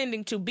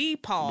pretending to be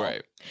Paul,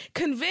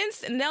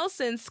 convinced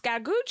Nelson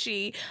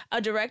Skaguchi,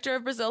 a director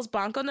of Brazil's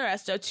Banco do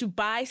Resto, to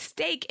buy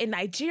stake in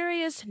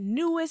Nigeria's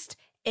newest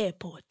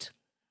airport.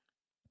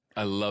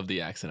 I love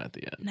the accent at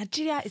the end.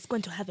 Nigeria is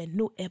going to have a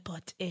new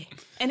airport,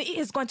 and it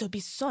is going to be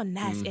so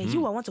nice, and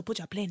you will want to put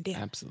your plane there.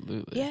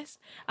 Absolutely. Yes,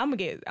 I'm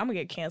gonna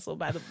get canceled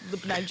by the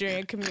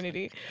Nigerian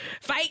community.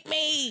 Fight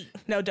me!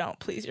 No, don't,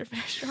 please. You're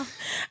very strong.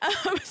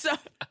 So,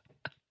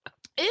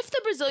 if the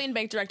Brazilian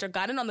bank director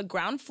got in on the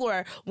ground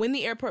floor when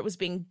the airport was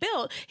being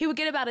built, he would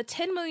get about a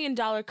 $10 million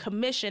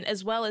commission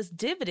as well as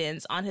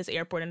dividends on his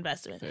airport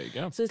investment. There you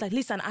go. So he's like,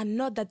 listen, I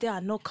know that there are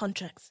no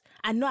contracts.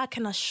 I know I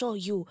cannot show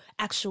you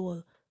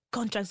actual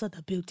contracts of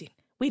the building.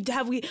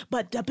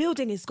 But the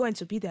building is going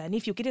to be there. And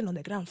if you get in on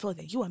the ground floor,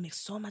 then you will make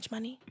so much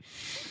money.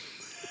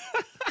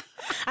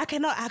 I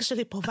cannot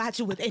actually provide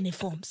you with any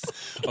forms.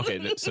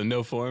 Okay, so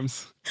no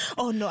forms?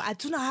 Oh, no, I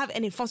do not have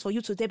any forms for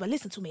you today, but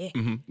listen to me.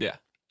 Yeah.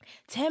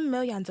 $10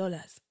 million.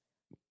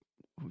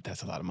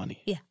 That's a lot of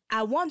money. Yeah.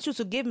 I want you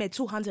to give me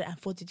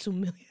 $242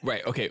 million.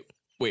 Right, okay.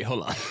 Wait,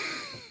 hold on.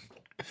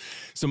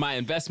 So my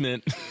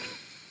investment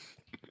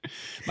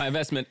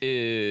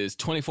is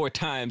 24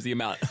 times the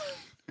amount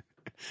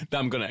that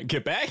I'm going to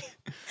get back?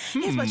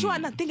 Yes, but you are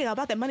not thinking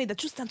about the money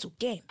that you stand to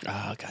gain.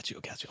 Ah, got you.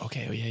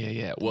 Okay,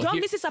 yeah. Well,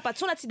 don't miss this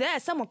opportunity. There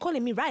is someone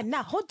calling me right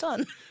now. Hold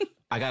on.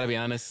 I got to be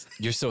honest.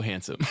 You're so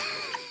handsome.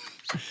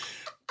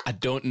 I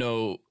don't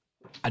know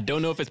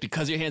if it's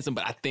because you're handsome,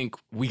 but I think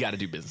we got to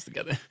do business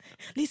together.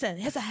 Listen,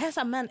 has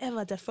a man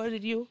ever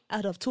defrauded you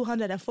out of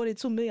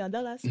 $242 million?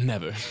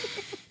 Never.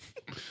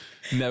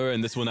 Never,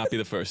 and this will not be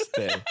the first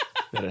day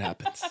that it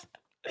happens.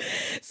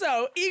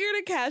 So, eager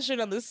to cash in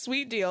on this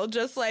sweet deal,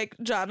 just like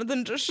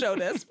Jonathan just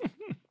showed us,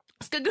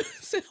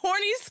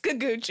 Horny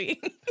Skaguchi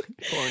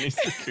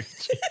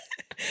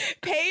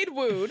paid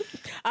Wood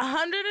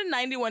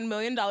 $191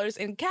 million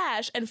in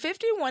cash and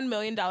 $51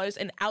 million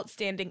in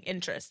outstanding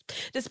interest.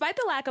 Despite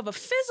the lack of a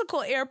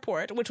physical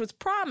airport, which was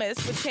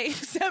promised would take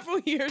several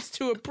years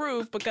to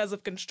approve because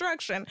of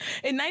construction,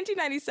 in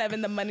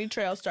 1997, the money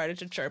trail started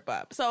to chirp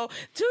up. So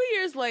 2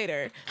 years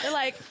later, they're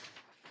like,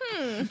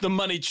 The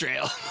money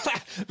trail.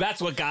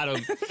 That's what got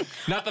him.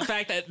 Not the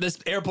fact that this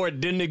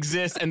airport didn't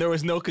exist and there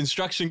was no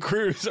construction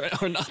crews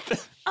or nothing.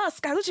 Oh,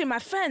 Skaguchi, my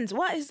friend,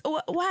 why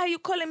are you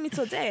calling me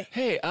today?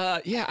 Hey,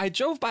 yeah, I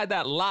drove by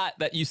that lot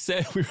that you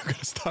said we were going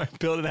to start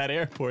building that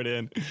airport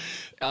in.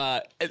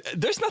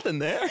 There's nothing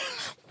there.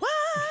 What?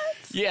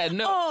 Yeah,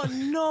 no. Oh,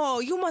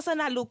 no, you must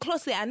not look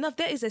closely enough.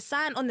 There is a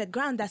sign on the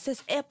ground that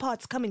says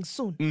airport's coming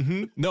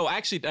soon. No,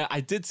 actually,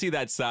 I did see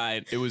that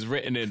sign. It was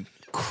written in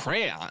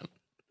crayon.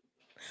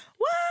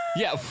 What?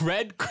 Yeah,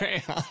 red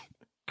crayon.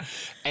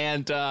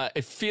 And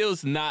it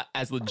feels not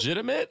as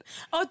legitimate.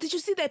 Oh, did you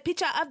see the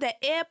picture of the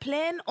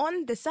airplane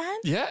on the sign?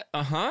 Yeah,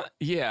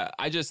 yeah.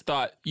 I just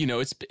thought,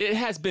 it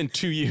has been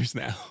 2 years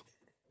now.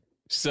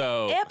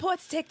 So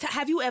Airports take time.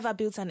 Have you ever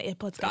built an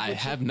airport? Skaguchi? I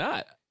have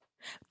not.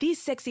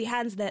 These sexy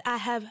hands that I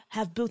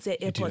have built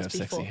at airports before. You do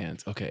have sexy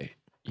hands. Okay,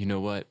 you know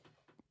what?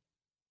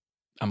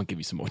 I'm going to give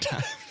you some more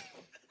time.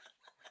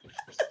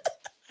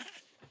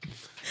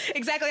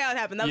 Exactly how it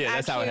happened. That was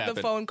that's how it actually happened.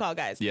 the phone call,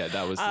 guys. Yeah,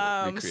 that was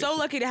so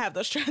lucky to have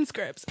those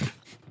transcripts.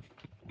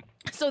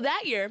 So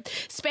that year,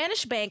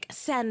 Spanish bank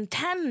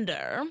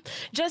Santander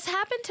just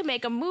happened to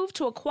make a move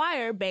to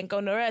acquire Banco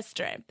do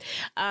Resto.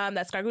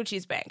 That's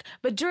Skaguchi's bank.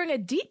 But during a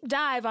deep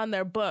dive on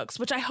their books,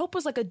 which I hope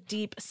was like a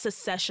deep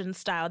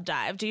Succession-style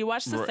dive. Do you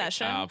watch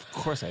Succession? Of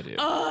course I do.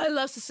 Oh, I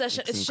love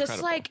Succession. It's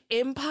just like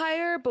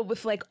Empire, but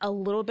with like a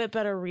little bit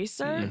better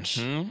research.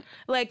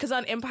 Like, because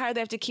on Empire,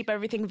 they have to keep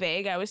everything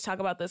vague. I always talk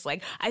about this.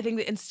 Like, I think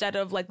that instead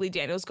of like Lee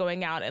Daniels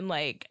going out and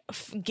like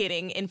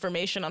getting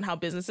information on how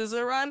businesses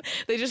are run,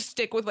 they just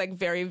stick with like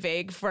very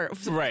vague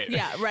right.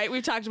 Yeah, right.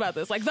 We've talked about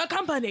this, like the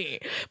company.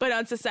 But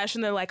on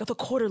Succession, they're like, the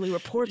quarterly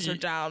reports are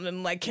down,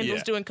 and like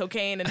Kendall's doing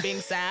cocaine and being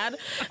sad.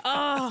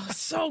 Oh,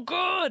 so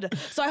good.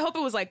 So I hope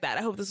it was like that.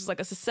 I hope this was like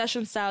a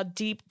Succession style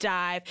deep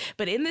dive.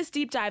 But in this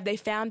deep dive, they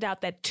found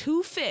out that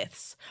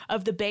 2/5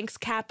 of the bank's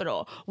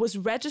capital was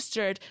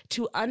registered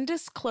to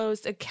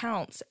undisclosed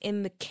accounts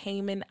in the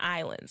Cayman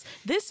Islands.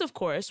 This, of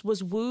course,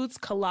 was Wood's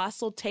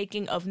colossal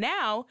taking of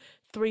now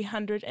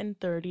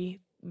 $330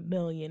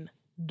 million.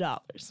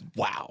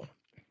 Wow.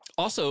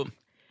 Also,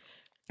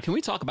 can we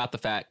talk about the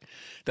fact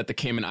that the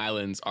Cayman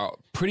Islands are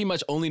pretty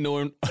much only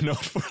known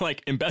for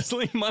like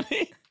embezzling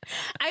money?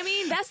 I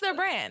mean, that's their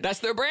brand. That's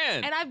their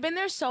brand. And I've been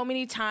there so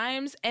many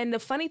times. And the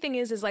funny thing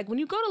is like when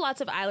you go to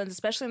lots of islands,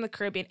 especially in the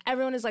Caribbean,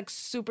 everyone is like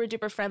super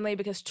duper friendly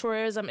because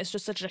tourism is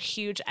just such a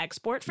huge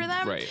export for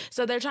them. Right.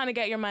 So they're trying to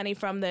get your money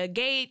from the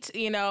gate,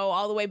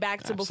 all the way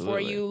back to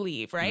before you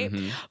leave, right?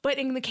 But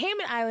in the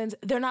Cayman Islands,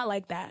 they're not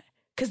like that.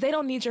 because they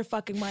don't need your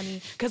fucking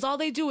money. Because all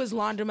they do is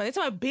launder money. They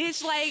tell me,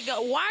 bitch, like,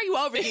 why are you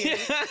over here?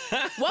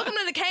 Welcome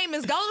to the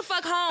Caymans. Go the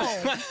fuck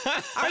home.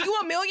 Are you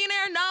a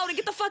millionaire? No, then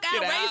get the fuck out.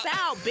 Raise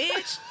out,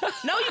 bitch.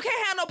 No, you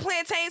can't have no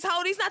plantains,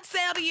 ho. These not to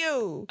sell to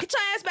you. Get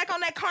your ass back on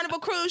that Carnival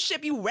cruise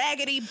ship, you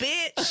raggedy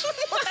bitch.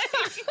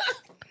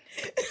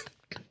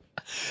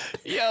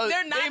 Yo,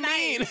 they're not they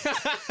mean. nice.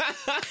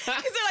 Because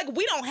they're like,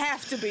 we don't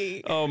have to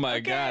be. Oh my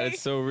God,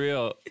 it's so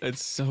real.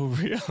 It's so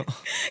real.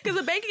 Because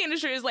the banking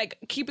industry is like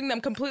keeping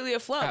them completely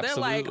afloat.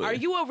 Absolutely. They're like, are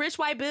you a rich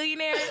white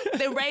billionaire?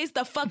 Then raise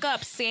the fuck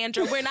up,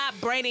 Sandra. We're not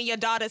braiding your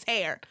daughter's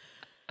hair.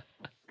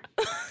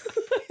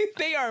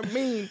 They are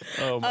mean.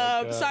 Oh my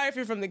God. Sorry if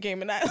you're from the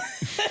Cayman Islands.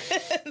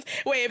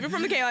 Wait, if you're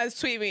from the Cayman Islands,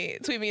 tweet me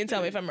and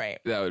tell me if I'm right.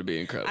 That would be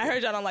incredible. I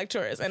heard y'all don't like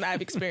tourists, and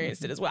I've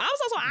experienced it as well. I was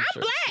also, I'm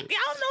black.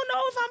 Y'all don't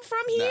know if I'm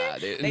from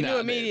here. They knew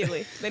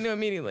immediately. They knew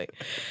immediately.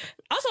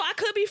 Also, I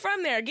could be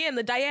from there. Again,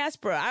 the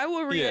diaspora. I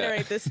will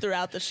reiterate this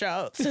throughout the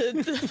show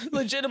to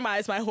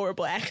legitimize my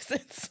horrible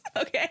accents.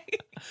 Okay?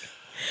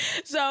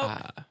 So...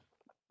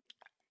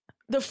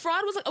 The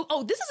fraud was like,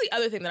 this is the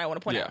other thing that I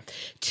want to point out.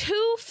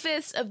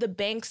 2/5 of the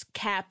bank's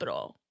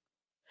capital.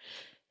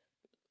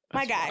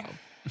 My guy,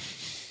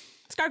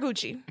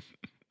 Scargucci.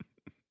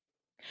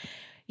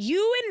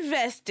 You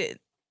invested,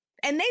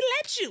 and they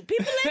let you.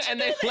 People let you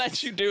and they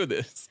let you do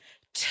this.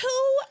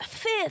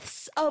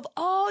 2/5 of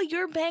all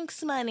your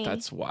bank's money.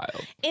 That's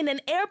wild. In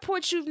an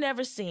airport you've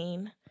never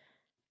seen.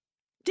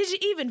 Did you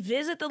even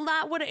visit the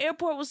lot where the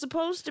airport was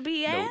supposed to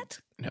be at?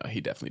 No,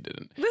 he definitely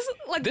didn't. This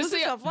is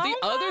the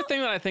other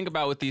thing that I think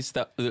about with these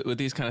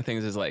kind of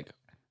things is like,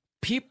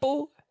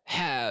 people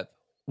have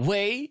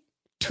way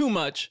too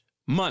much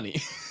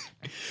money.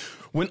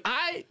 When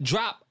I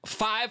drop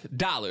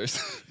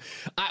 $5,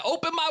 I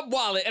open my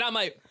wallet and I'm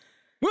like,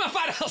 where my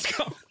 $5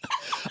 go?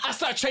 I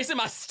start tracing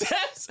my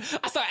steps.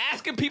 I start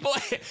asking people,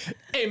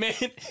 hey man,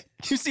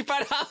 you see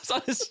 $5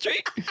 on the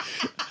street?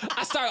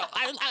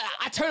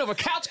 I turn over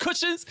couch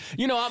cushions.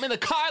 You know, I'm in the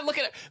car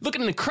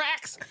looking in the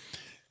cracks.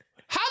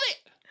 How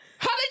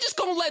they just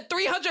gonna let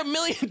 $300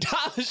 million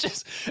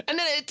just, and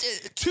then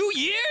 2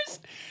 years?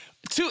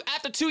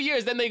 After 2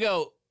 years, then they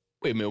go,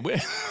 wait a minute,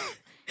 where?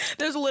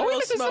 There's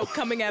literal smoke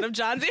coming out of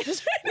John's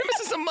ears. We're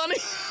missing some money.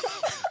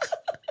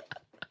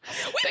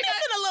 We're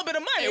missing a little bit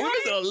of money, We're right?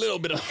 missing a little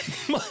bit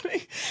of money.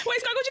 Wait,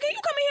 Scargucci, can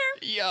you come in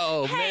here?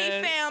 Yo, hey, man.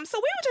 Hey, fam. So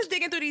we were just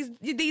digging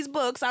through these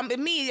books.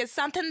 Me, it's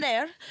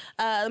Santander.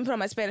 Let me put on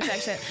my Spanish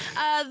accent.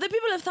 The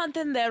people of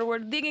Santander were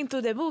digging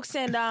through the books,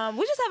 and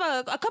we just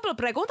have a couple of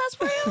preguntas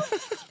for you.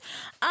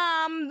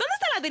 ¿Dónde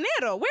está el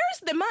dinero? Where is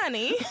the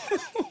money?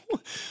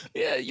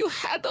 Yeah, you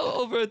had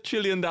over $1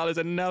 trillion,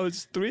 and now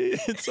it's $3.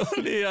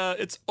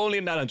 It's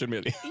only $900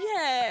 million.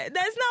 Yeah,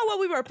 that's not what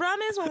we were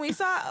promised when we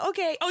saw.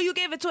 Okay. Oh, you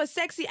gave it to a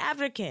sexy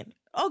African.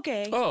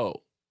 Okay.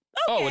 Oh.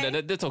 Okay.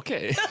 Oh, that's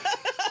okay.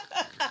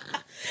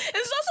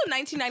 This is also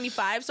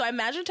 1995, so I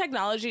imagine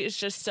technology is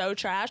just so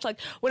trash. Like,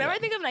 whenever I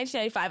think of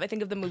 1995, I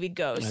think of the movie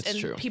Ghost. That's and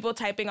true. People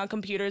typing on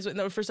computers,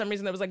 for some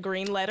reason there was like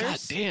green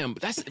letters. God damn,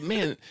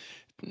 man,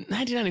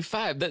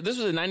 1995. This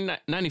was in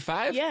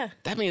 1995? Yeah.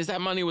 That means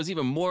that money was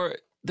even more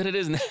than it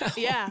is now.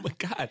 Yeah. Oh my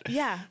God.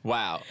 Yeah.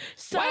 Wow.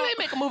 So, why did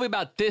they make a movie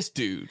about this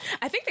dude?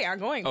 I think they are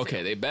going to.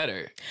 Okay, they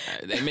better.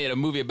 They made a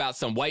movie about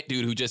some white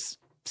dude who just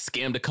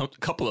scammed a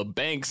couple of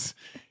banks.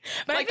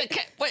 But like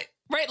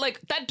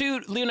like that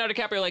dude, Leonardo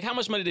DiCaprio, like how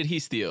much money did he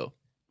steal?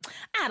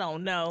 I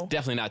don't know.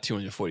 Definitely not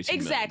 $242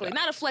 Exactly. million.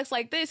 Not a flex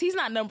like this. He's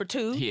not number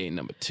 2. He ain't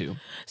number 2.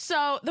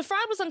 So the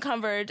fraud was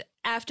uncovered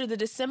after the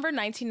December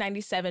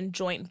 1997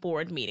 joint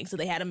board meeting. So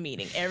they had a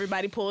meeting.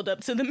 Everybody pulled up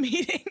to the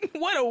meeting.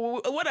 What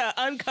a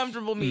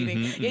uncomfortable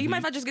meeting. You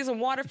mind if I just get some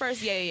water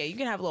first? Yeah. You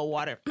can have a little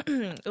water.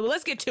 Well,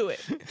 let's get to it.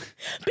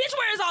 Bitch,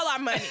 where's all our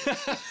money?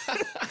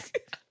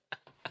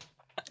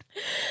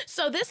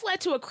 So this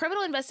led to a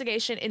criminal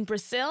investigation in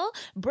Brazil,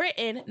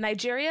 Britain,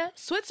 Nigeria,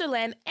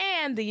 Switzerland,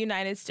 and the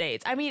United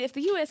States. I mean, if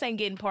the U.S. ain't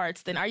getting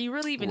parts, then are you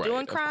really even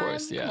doing crime? Of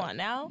course, yeah. Come on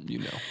now. You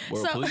know,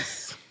 world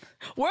police.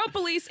 World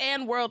police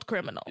and world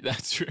criminal.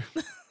 That's true.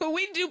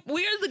 We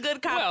are the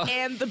good cop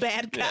and the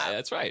bad cop. Yeah,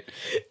 that's right.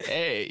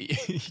 Hey,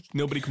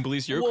 nobody can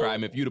police your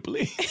crime if you the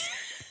police.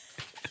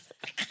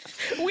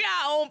 We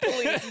our own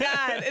police.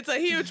 God, it's a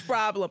huge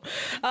problem.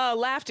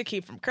 Laugh to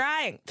keep from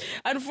crying.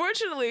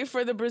 Unfortunately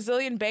for the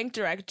Brazilian bank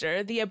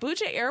director, the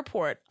Abuja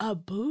airport,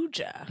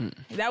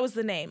 that was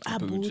the name,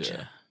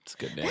 Abuja. It's a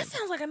good name. That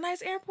sounds like a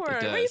nice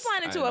airport. Where are you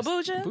flying into?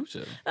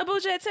 Abuja?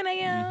 Abuja at 10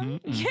 a.m.?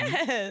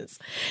 Yes.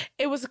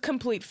 It was a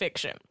complete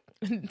fiction.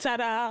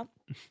 Ta-da.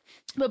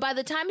 But by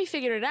the time he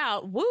figured it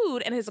out,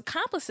 Wood and his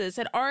accomplices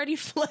had already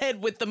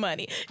fled with the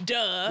money.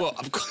 Duh. Well,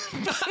 of course.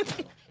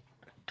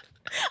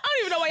 I don't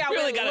even know why y'all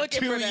really got a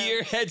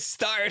 2-year head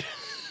start.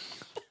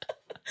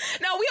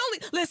 No, we only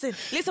listen.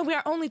 We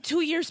are only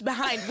 2 years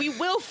behind. We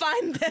will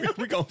find them.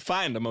 We're gonna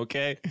find them,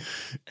 okay?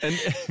 And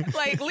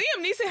like Liam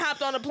Neeson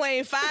hopped on a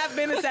plane 5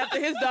 minutes after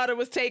his daughter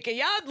was taken.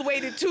 Y'all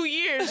waited 2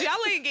 years. Y'all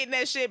ain't getting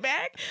that shit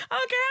back. I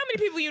don't care how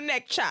many people you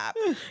neck chop.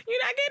 You're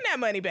not getting that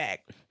money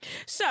back.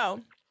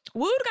 So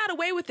Wood got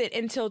away with it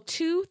until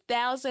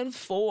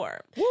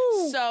 2004.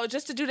 Woo. So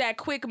just to do that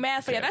quick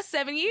math for you, that's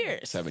 7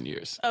 years. 7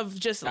 years. Of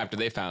just after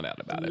they found out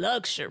about it.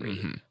 Luxury.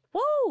 Mm-hmm.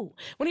 Woo!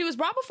 When he was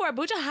brought before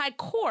Abuja High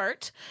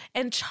Court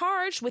and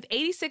charged with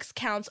 86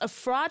 counts of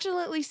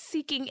fraudulently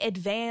seeking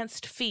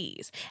advanced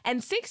fees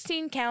and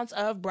 16 counts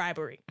of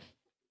bribery.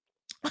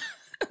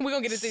 We're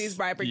going to get into these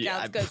bribery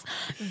counts because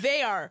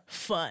they are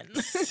fun.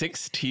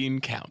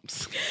 16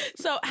 counts.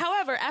 So,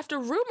 however, after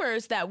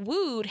rumors that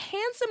Wood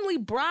handsomely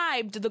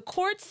bribed the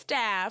court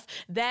staff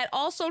that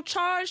also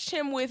charged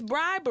him with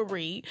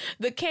bribery,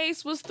 the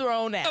case was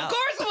thrown out. Of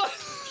course it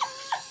was.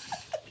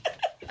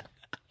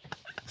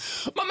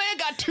 My man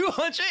got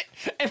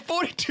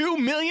 $242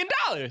 million.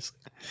 You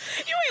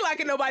ain't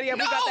locking nobody up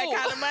who got that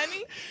kind of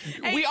money.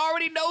 We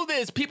already know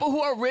this. People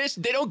who are rich,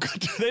 they don't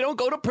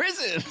go to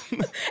prison.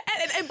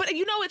 But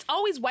you know, it's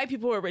always white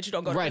people who are rich who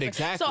don't go to prison. Right,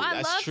 exactly. So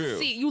That's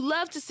true. you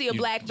love to see a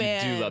black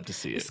man. You do love to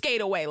see it. Skate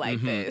away like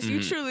this.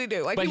 You truly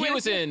do. Like, but he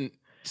was in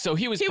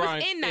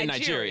in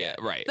Nigeria.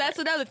 Right. That's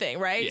another thing,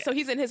 right? Yeah. So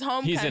he's in his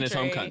home country. He's in his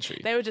home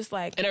country. They were just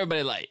like, and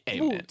everybody like,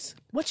 hey, man.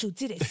 What you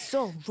did is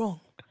so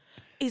wrong.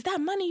 Is that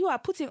money you are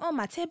putting on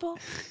my table?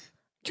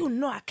 You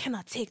know I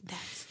cannot take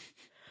that.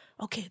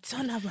 Okay,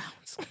 turn around.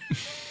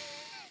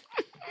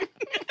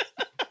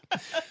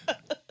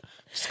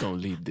 Just gonna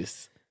leave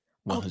this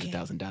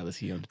 $100,000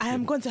 here on the table. I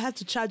am going to have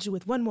to charge you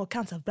with one more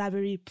count of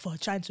bribery for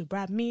trying to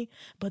bribe me,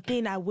 but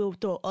then I will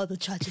throw all the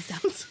charges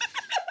out.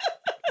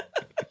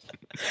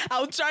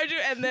 I'll charge you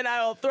and then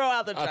I'll throw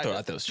out the charges. I'll throw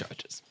out those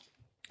charges.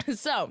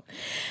 So,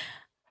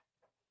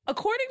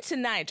 according to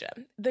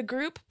Nija, the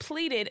group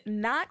pleaded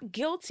not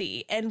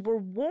guilty and were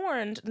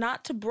warned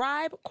not to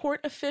bribe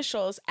court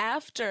officials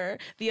after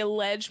the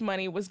alleged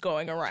money was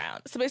going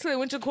around. So basically, they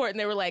went to court and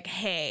they were like,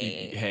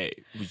 "Hey,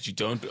 you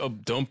don't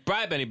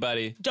bribe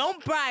anybody.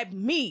 Don't bribe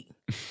me.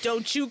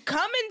 Don't you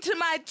come into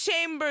my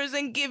chambers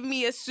and give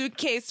me a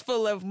suitcase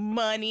full of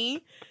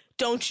money.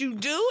 Don't you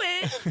do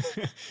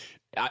it."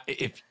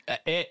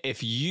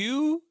 If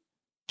you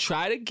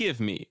try to give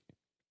me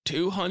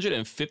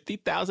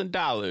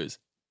 $250,000,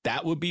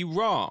 that would be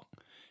wrong,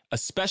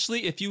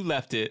 especially if you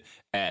left it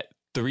at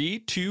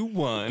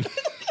 321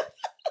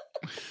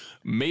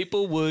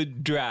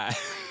 Maplewood Drive.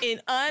 In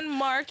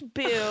unmarked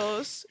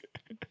bills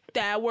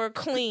that were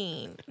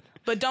clean.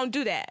 But don't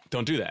do that.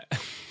 Don't do that.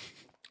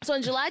 So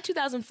in July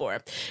 2004,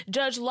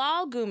 Judge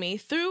Lal Gumi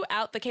threw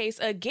out the case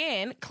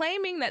again,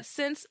 claiming that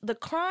since the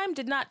crime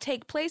did not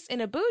take place in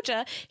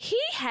Abuja, he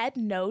had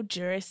no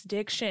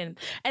jurisdiction,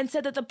 and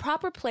said that the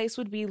proper place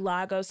would be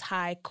Lagos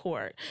High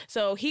Court.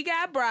 So he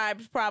got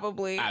bribed,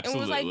 probably, Absolutely. and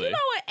was like, you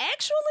know what,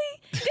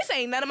 actually, this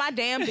ain't none of my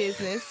damn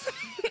business.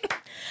 I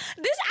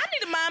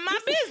need to mind my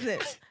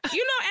business.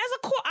 You know, as a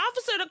court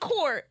officer of the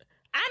court,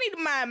 I need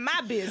to mind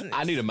my business.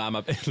 I need to mind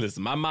my business.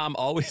 Listen, my mom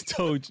always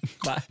told you,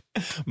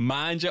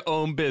 mind your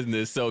own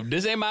business. So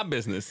this ain't my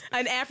business.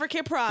 An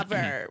African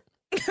proverb.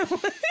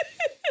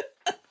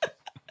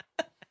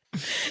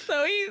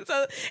 So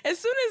as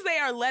soon as they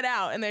are let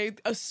out and they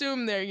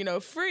assume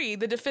they're, free,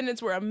 the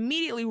defendants were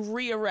immediately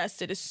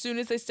rearrested as soon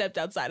as they stepped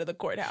outside of the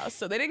courthouse.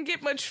 So they didn't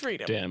get much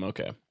freedom. Damn,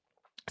 okay.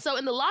 So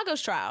in the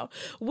Lagos trial,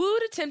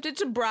 Wood attempted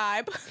to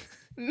bribe...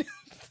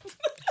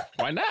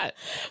 Why not?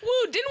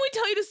 Woo, didn't we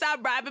tell you to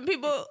stop bribing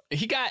people?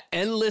 He got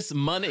endless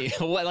money.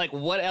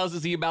 What else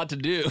is he about to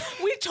do?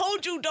 We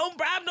told you don't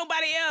bribe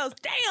nobody else.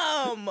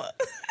 Damn.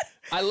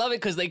 I love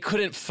it because they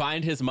couldn't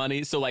find his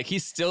money, so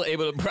he's still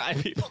able to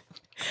bribe people.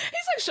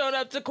 He's showing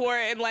up to court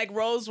in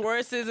Rolls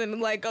Royces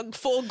and a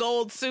full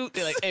gold suit.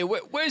 They're like, hey,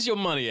 where's your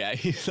money at?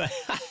 He's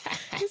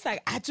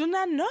like, I do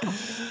not know,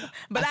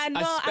 but I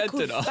know I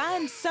could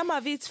find some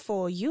of it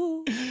for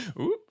you.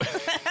 Oop.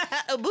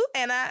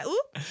 And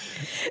oop.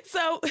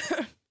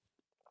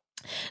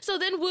 So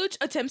then Wood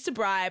attempts to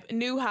bribe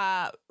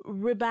Nuha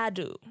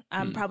Ribadu.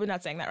 I'm probably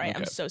not saying that right. Okay.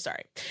 I'm so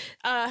sorry.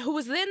 Who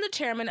was then the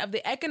chairman of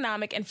the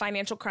Economic and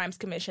Financial Crimes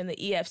Commission, the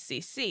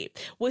EFCC,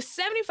 with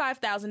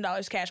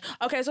 $75,000 cash.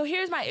 Okay, so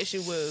here's my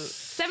issue, Wood.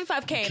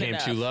 $75K ain't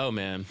enough. Came too low,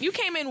 man. You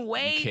came in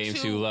way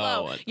too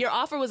low. Your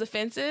offer was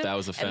offensive. That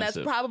was offensive. And that's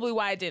probably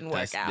why it didn't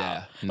work out.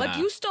 Yeah, nah.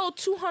 You stole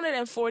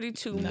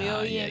 $242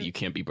 million. Yeah, you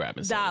can't be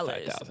bribing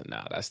 $75,000.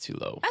 Nah, that's too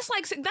low. That's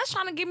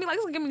trying to give me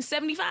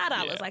 $75.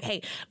 Yeah. Like,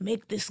 hey,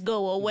 make this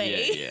go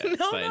away. Yeah.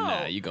 No.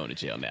 Nah, you going to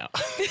jail now.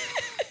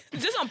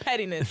 Just on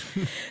pettiness.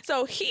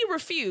 So he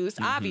refused,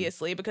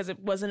 obviously, because it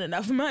wasn't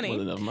enough money.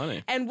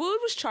 And Wood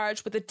was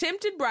charged with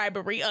attempted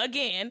bribery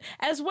again,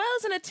 as well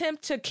as an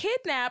attempt to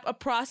kidnap a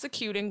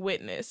prosecuting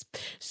witness.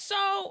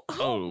 So,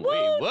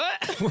 wait,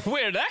 what?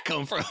 Where did that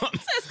come from?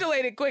 It's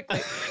escalated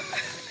quickly.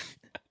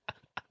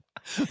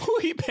 Who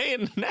he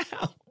paying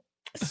now?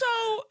 So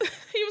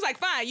he was like,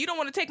 fine, you don't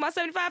want to take my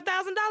 $75,000?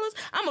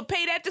 I'm going to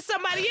pay that to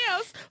somebody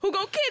else who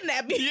going to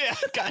kidnap me. Yeah,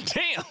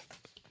 goddamn.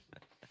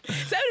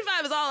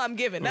 75 is all I'm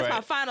giving. That's my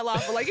final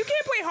offer. You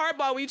can't play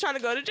hardball when you're trying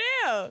to go to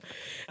jail.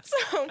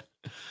 So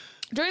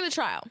during the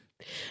trial,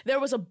 there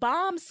was a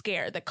bomb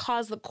scare that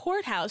caused the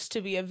courthouse to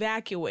be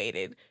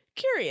evacuated.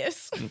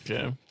 Curious.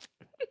 Okay.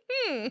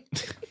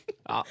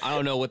 I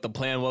don't know what the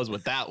plan was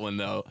with that one,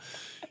 though.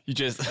 You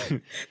just... That's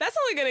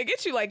only going to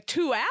get you like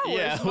 2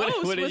 hours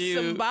most with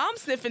some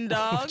bomb-sniffing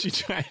dogs. What you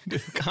trying to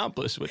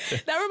accomplish with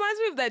this? That reminds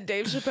me of that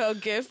Dave Chappelle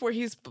gif where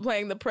he's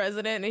playing the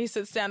president and he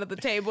sits down at the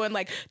table and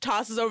like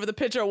tosses over the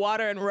pitcher of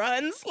water and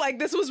runs. Like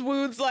this was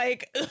Wood's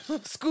like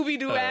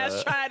Scooby-Doo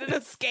ass trying to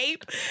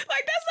escape.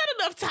 Like that's not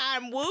enough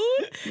time, Wood.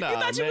 Nah, you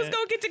thought you was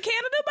going to get to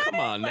Canada by Come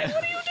then? on, like man.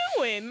 what are you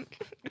doing?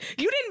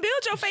 You didn't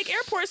build your fake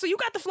airport, so you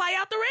got to fly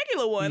out the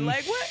regular one.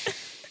 Like what?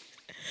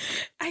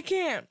 I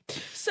can't.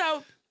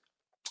 So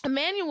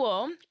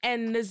Emmanuel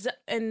and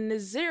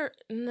Nazirby.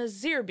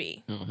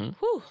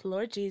 Whew,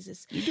 Lord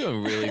Jesus. You're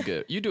doing really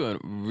good. You're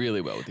doing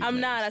really well with these I'm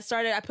names.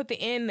 not. I put the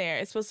N there.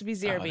 It's supposed to be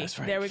Zirby. that's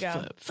right. There we go.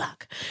 Flip.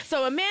 Fuck.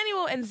 So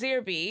Emmanuel and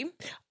Zirby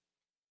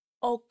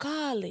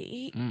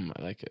Okali.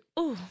 I like it.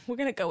 Ooh, we're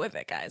going to go with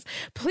it, guys.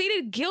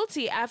 Pleaded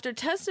guilty after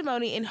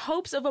testimony in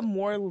hopes of a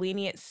more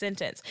lenient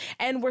sentence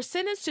and were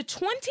sentenced to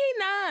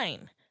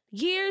 29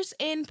 years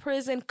in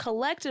prison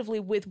collectively,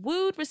 with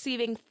Wood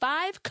receiving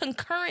 5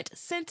 concurrent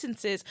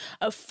sentences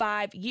of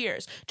 5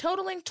 years,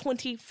 totaling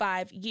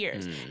 25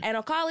 years, and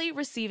Okali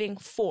receiving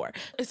 4.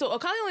 So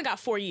Okali only got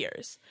 4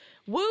 years.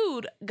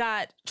 Wood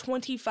got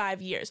 25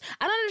 years.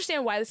 I don't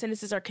understand why the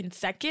sentences are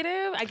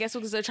consecutive. I guess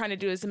what they're trying to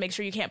do is to make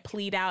sure you can't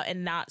plead out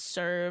and not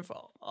serve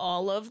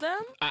all of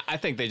them. I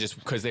think they just,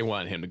 because they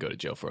wanted him to go to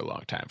jail for a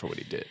long time for what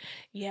he did.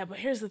 Yeah, but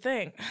here's the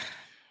thing.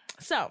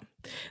 So,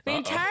 the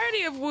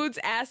entirety of Wood's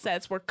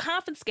assets were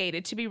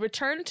confiscated to be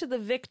returned to the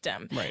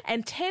victim, Right.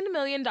 and $10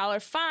 million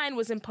fine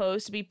was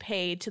imposed to be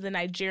paid to the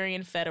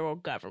Nigerian federal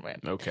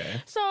government.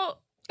 Okay. So,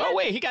 Oh,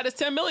 wait, he got his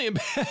 $10 million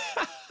back. now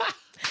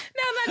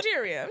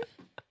Nigeria,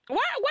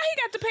 why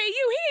he got to pay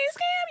you? He ain't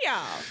scam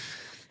y'all.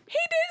 He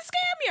didn't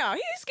scam y'all.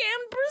 He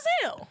scammed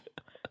Brazil.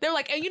 They're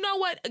like, and you know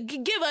what?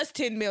 Give us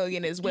 $10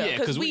 million as well,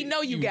 because we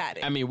know you got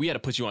it. I mean, we had to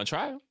put you on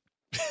trial.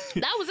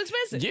 That was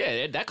expensive.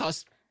 Yeah, that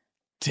cost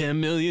 $10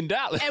 million.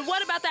 And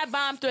what about that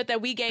bomb threat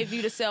that we gave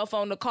you the cell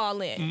phone to call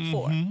in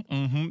for?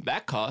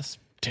 That cost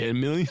 $10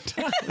 million.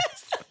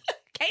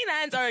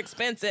 Canines are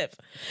expensive.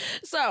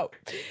 So,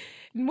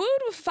 Wood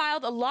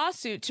filed a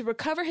lawsuit to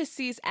recover his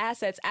seized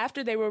assets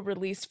after they were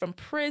released from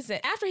prison.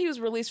 After he was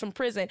released from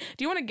prison,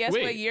 do you want to guess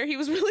Wait. what year he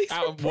was released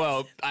from prison?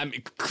 Well, I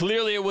mean,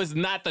 clearly it was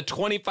not the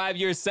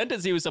 25-year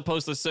sentence he was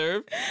supposed to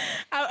serve.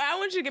 I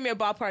want you to give me a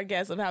ballpark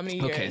guess of how many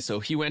years. Okay, so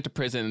he went to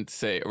prison,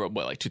 say, or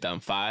what, like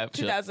 2005?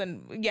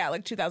 2000, yeah,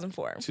 like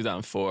 2004.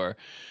 2004.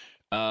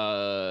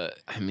 I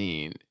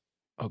mean,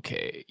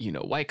 okay,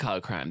 white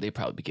collar crime, they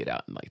probably get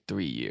out in like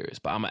 3 years,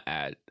 but I'm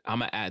gonna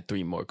add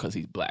 3 more because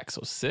he's black,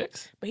 so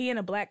 6. But he in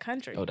a black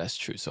country. Oh, that's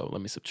true. So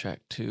let me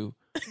subtract 2.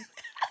 I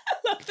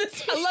love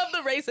this. I love the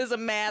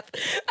racism math.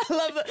 I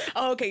love the.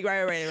 Oh, okay,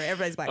 right.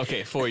 Everybody's black.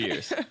 Okay, 4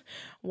 years.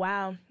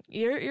 Wow,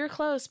 you're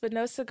close, but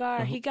no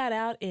cigar. He got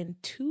out in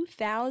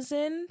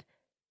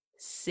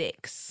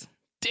 2006.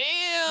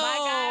 Damn. My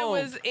guy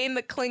was in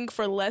the clink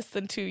for less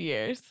than 2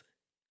 years.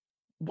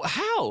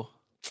 How?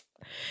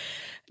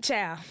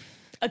 Chow.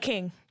 A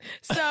king.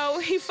 So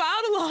he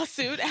filed a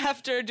lawsuit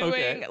after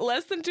doing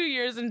less than 2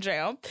 years in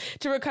jail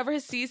to recover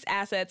his seized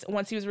assets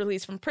once he was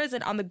released from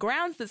prison on the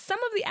grounds that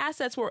some of the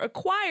assets were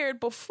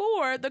acquired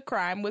before the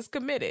crime was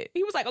committed.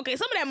 He was like, okay,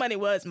 some of that money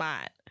was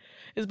mine,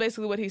 is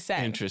basically what he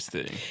said.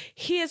 Interesting.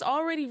 He has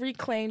already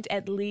reclaimed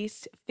at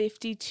least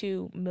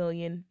 $52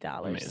 million.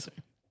 Amazing.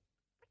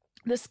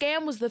 The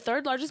scam was the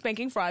 3rd largest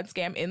banking fraud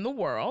scam in the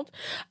world.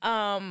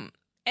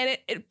 And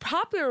it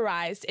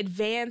popularized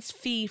advanced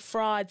fee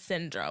fraud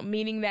syndrome,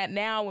 meaning that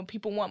now when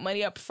people want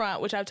money up front,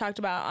 which I've talked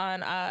about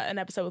on an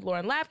episode with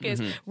Lauren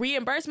Lapkus,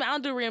 reimbursement, I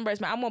don't do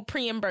reimbursement. I want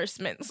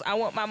pre-imbursements. I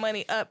want my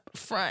money up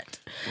front.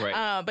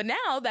 Right. But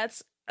now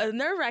that's a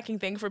nerve-wracking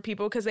thing for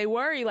people because they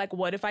worry, like,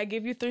 what if I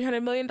give you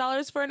 $300 million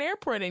for an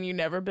airport and you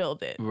never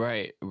build it?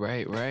 Right.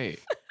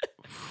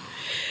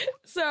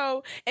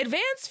 So,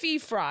 advance fee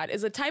fraud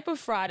is a type of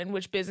fraud in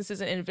which businesses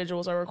and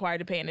individuals are required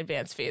to pay an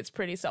advance fee. It's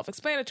pretty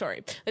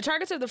self-explanatory. The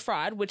targets of the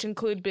fraud, which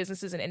include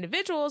businesses and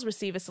individuals,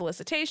 receive a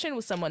solicitation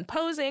with someone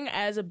posing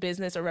as a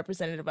business or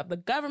representative of the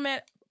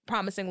government,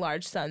 promising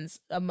large sums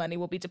of money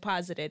will be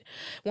deposited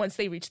once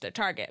they reach their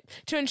target.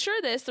 To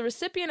ensure this, the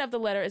recipient of the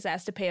letter is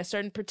asked to pay a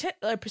certain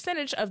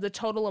percentage of the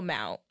total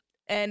amount.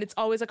 And it's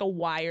always like a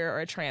wire or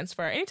a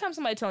transfer. Anytime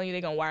somebody telling you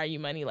they're going to wire you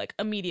money, like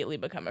immediately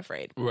become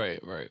afraid. Right.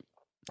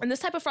 And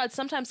this type of fraud is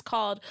sometimes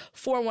called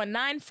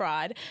 419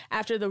 fraud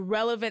after the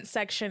relevant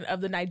section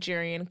of the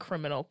Nigerian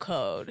criminal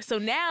code. So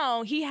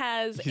now he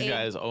has He's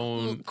got his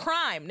own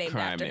crime named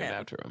after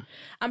him.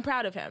 I'm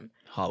proud of him.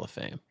 Hall of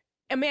Fame.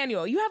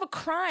 Emmanuel, you have a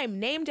crime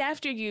named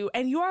after you,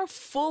 and you're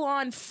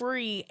full-on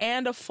free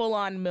and a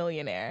full-on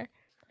millionaire.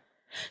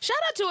 Shout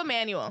out to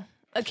Emmanuel,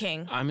 a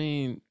king. I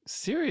mean,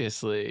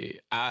 seriously,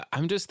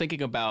 I'm just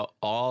thinking about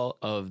all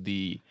of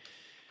the...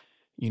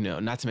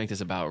 not to make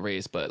this about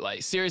race, but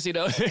like seriously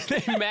though,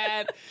 they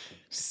mad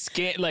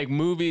like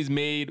movies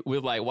made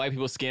with like white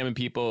people scamming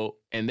people,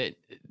 and they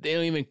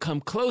don't even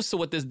come close to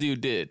what this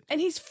dude did.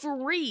 And he's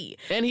free.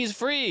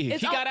 He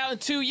got out in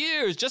 2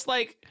 years, just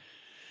like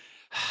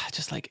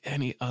just like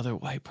any other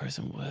white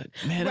person would.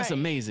 Man, that's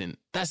amazing.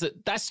 That's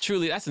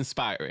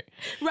inspiring.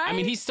 Right? I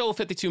mean, he stole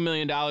 $52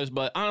 million,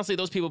 but honestly,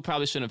 those people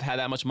probably shouldn't have had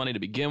that much money to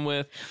begin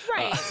with.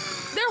 Right.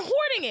 They're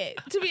hoarding it,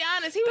 to be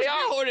honest. They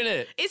are hoarding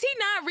it. Is he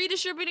not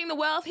redistributing the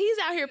wealth? He's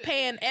out here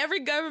paying every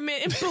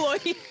government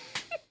employee.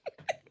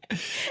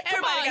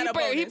 Everybody got a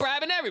bonus. He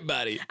bribing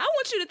everybody. I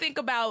want you to think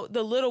about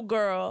the little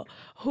girl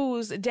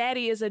whose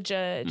daddy is a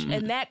judge,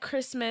 and that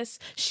Christmas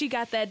she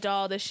got that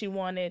doll that she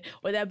wanted,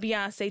 or that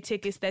Beyonce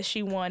tickets that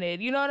she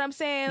wanted. You know what I'm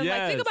saying? Yes.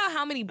 Like, think about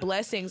how many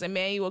blessings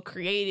Emmanuel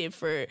created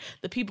for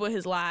the people in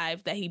his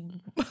life that he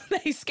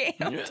scammed,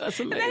 Yeah, that's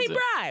amazing. and that he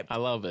bribed. I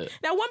love it.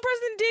 Now, one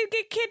person did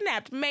get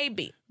kidnapped,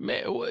 maybe.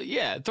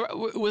 Yeah,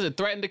 was it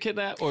threatened to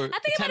kidnap or I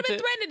think it might have been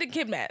attempted? threatened to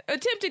kidnap,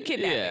 attempted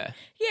kidnapping.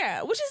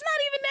 Yeah, which is not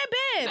even that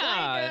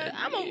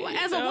bad.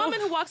 As a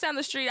woman who walks down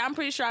the street, I'm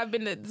pretty sure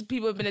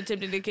people have been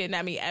attempting to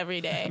kidnap me every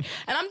day,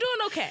 and I'm doing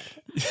okay.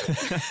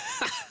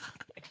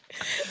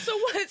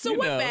 So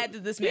what bad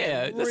did this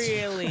man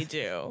really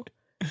do?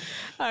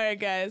 All right,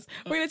 guys,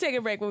 we're gonna take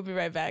a break. We'll be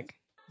right back.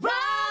 Robbery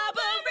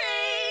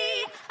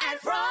and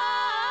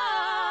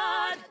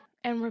fraud,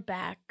 and we're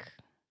back.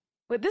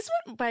 Wait, this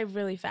went by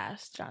really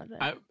fast,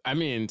 Jonathan. I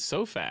mean,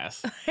 so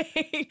fast.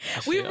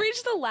 We've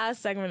reached the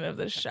last segment of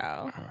the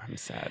show. Oh, I'm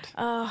sad.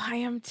 Oh, I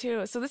am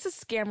too. So this is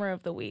Scammer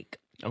of the Week.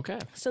 Okay.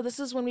 So this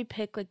is when we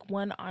pick like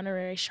one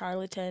honorary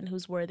charlatan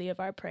who's worthy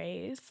of our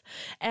praise,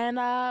 and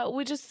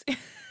we just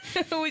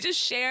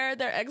share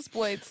their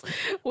exploits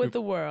with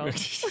the world.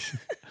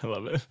 I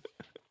love it.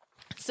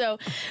 So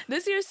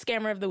this year's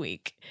Scammer of the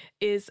Week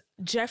is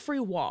Jeffrey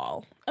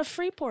Wall of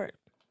Freeport.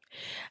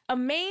 A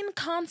Maine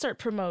concert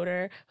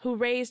promoter who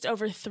raised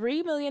over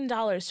 $3 million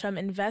from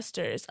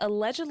investors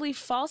allegedly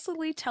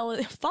falsely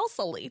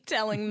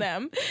telling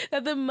them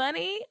that the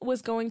money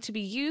was going to be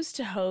used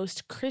to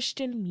host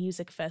Christian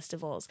music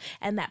festivals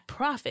and that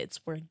profits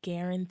were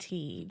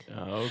guaranteed.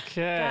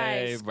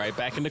 Okay, guys, right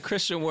back in the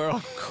Christian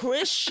world.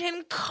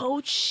 Christian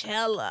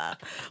Coachella.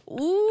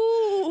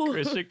 Ooh.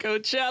 Christian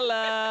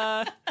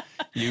Coachella.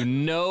 You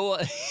know.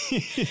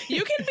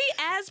 You can be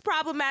as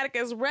problematic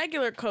as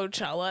regular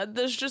Coachella.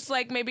 There's just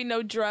like maybe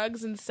no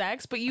drugs and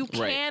sex, but you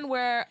can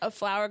wear a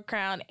flower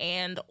crown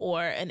and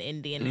or an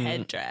Indian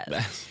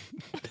headdress.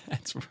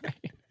 That's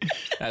right.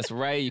 That's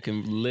right. You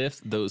can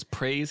lift those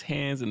praise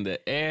hands in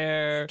the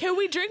air. Can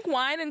we drink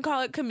wine and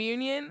call it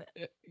communion?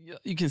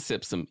 You can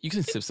sip some. You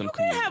can sip some. You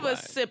can have a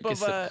sip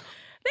of a.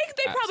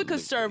 They probably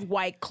could serve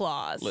White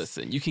Claws.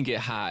 Listen, you can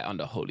get high on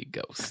the Holy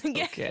Ghost.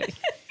 Okay.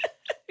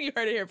 You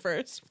heard it here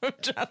first from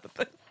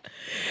Jonathan.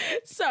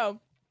 So,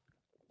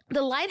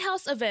 the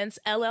Lighthouse Events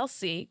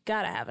LLC,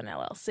 gotta have an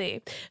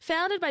LLC,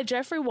 founded by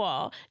Jeffrey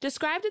Wall,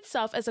 described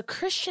itself as a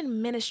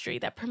Christian ministry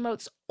that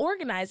promotes,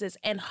 organizes,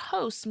 and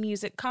hosts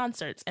music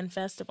concerts and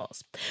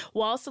festivals.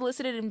 Wall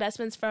solicited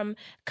investments from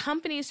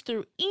companies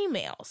through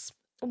emails.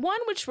 One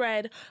which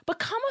read,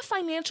 "Become a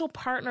financial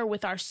partner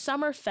with our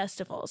summer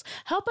festivals.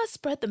 Help us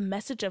spread the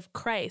message of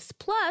Christ,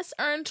 plus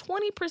earn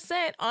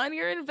 20% on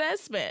your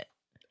investment."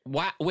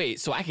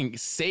 Wait, so I can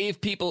save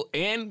people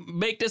and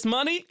make this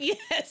money?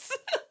 Yes.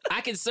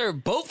 I can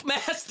serve both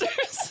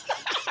masters?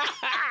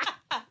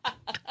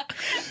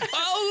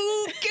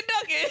 Oh,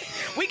 Kentucky.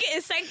 We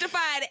getting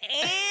sanctified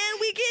and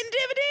we getting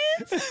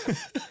dividends?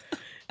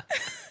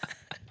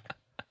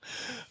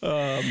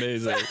 Oh,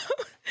 amazing.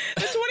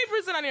 The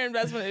 20% on your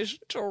investment is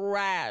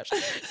trash.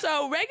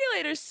 So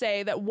regulators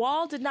say that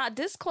Wall did not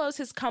disclose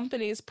his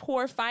company's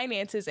poor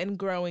finances and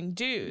growing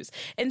dues.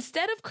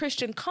 Instead of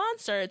Christian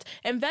concerts,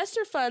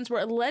 investor funds were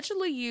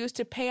allegedly used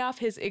to pay off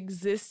his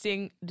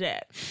existing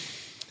debt.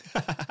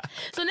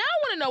 So now I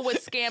want to know what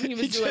scam he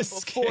was doing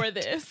before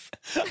this.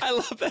 I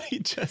love that he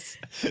just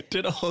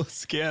did a whole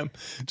scam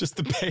just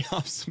to pay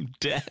off some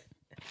debt.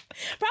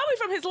 Probably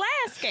from his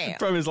last scam.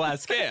 From his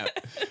last scam.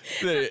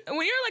 So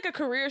when you're like a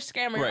career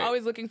scammer, you're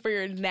always looking for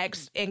your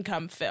next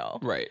income fill.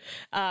 Right.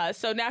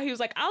 So now he was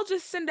like, I'll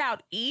just send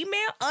out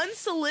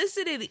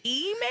unsolicited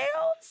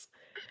emails.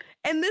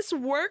 And this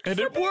worked. And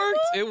it worked.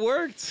 It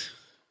worked.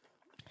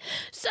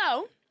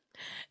 So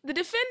the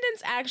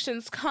defendant's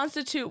actions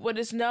constitute what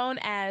is known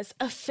as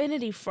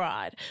affinity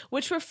fraud,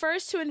 which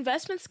refers to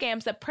investment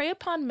scams that prey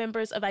upon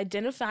members of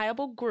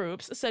identifiable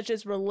groups, such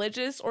as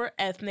religious or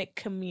ethnic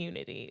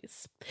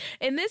communities.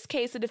 In this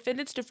case, the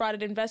defendants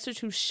defrauded investors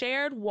who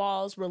shared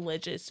Wall's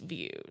religious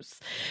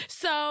views.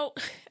 So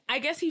I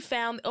guess he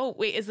found, oh,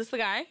 wait, is this the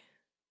guy?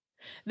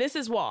 This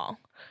is Wall.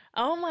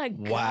 Oh my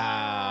God.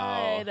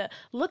 Wow.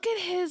 Look at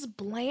his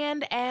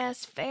bland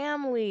ass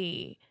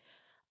family.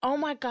 Oh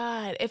my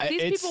God. If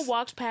these people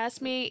walked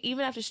past me,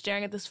 even after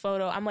staring at this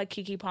photo, I'm like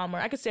Keke Palmer.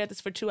 I could stare at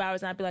this for 2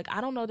 hours and I'd be like,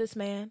 I don't know this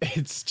man.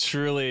 It's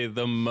truly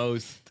the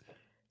most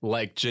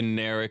like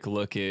generic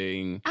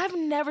looking. I've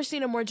never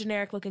seen a more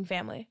generic looking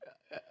family.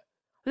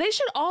 They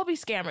should all be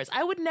scammers.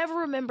 I would never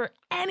remember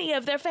any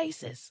of their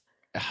faces.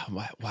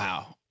 Oh,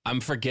 wow. I'm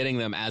forgetting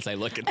them as I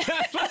look at them.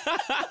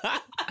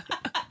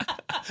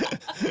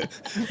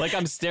 Like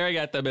I'm staring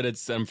at them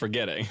and I'm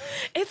forgetting.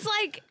 It's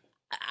like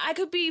I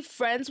could be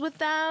friends with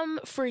them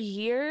for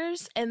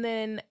years and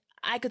then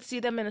I could see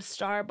them in a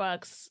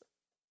Starbucks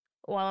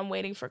while I'm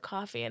waiting for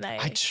coffee, and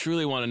I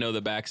truly want to know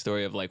the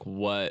backstory of like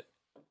what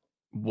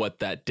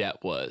that debt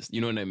was.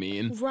 You know what I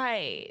mean?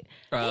 Right.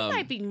 He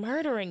might be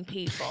murdering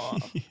people.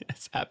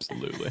 Yes,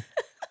 absolutely.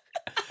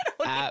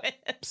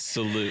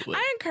 Absolutely.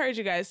 I encourage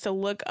you guys to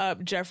look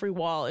up Jeffrey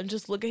Wall and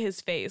just look at his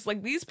face.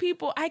 Like, these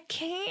people, I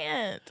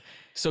can't.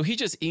 So he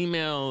just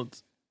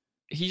emailed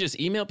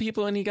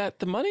people and he got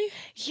the money?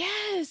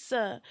 Yes.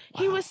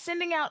 He was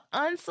sending out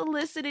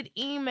unsolicited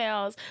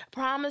emails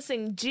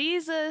promising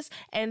Jesus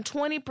and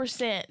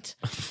 20%.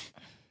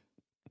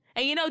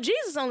 And you know,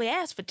 Jesus only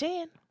asked for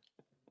 10.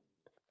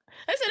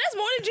 I said, that's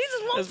more than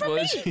Jesus wants from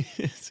me.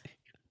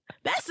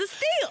 That's a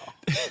steal.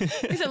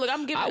 He said, look,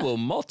 I'm giving... I will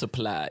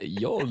multiply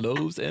your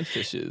loaves and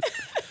fishes.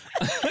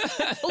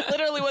 That's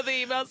literally what the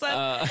email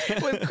said.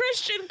 With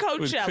Christian Coachella.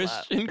 With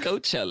Christian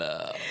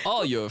Coachella.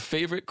 All your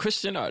favorite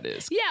Christian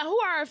artists. Yeah, who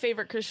are our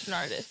favorite Christian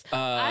artists?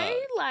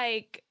 I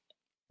like...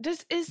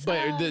 This is...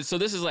 so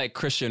this is like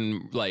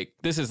Christian,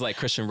 this is like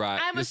Christian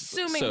rock. I'm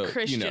assuming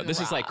Christian rock.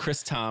 This is like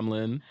Chris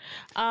Tomlin.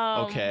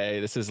 Okay,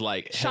 this is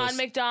like... Sean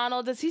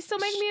McDonald. Does he still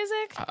make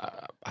music?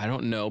 I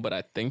don't know, but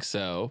I think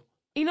so.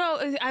 You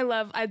know,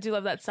 I do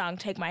love that song,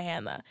 Take My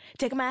Hand, though.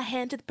 Take my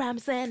hand to the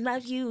promised land,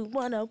 love you,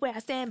 wanna where I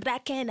stand, but I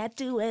cannot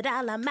do it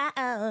all on my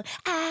own.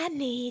 I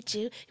need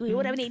you. You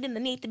whatever need and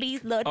need to be,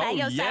 Lord, by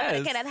your side,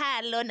 I cannot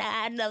hide, Lord, now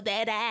I know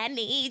that I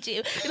need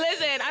you.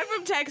 Listen, I'm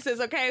from Texas,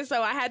 okay,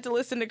 so I had to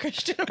listen to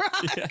Christian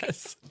rock.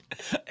 Yes,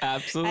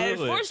 absolutely. And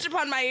it forced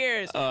upon my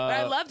ears, but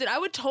I loved it. I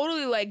would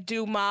totally,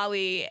 do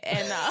Molly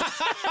and...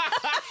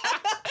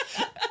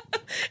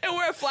 and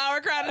wear a flower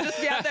crown and just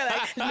be out there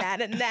like,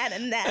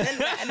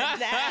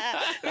 na-na-na-na-na-na-na-na,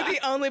 with the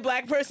only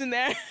black person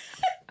there.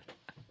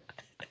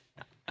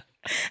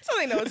 So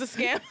they know it's a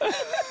scam.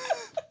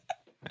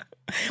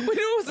 We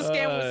knew it was a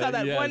scam when we saw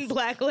that one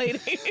black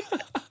lady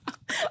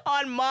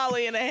on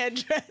Molly in a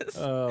headdress.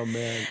 Oh,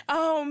 man.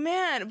 Oh,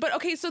 man. But,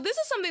 okay, so this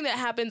is something that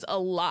happens a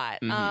lot,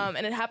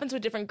 and it happens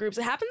with different groups.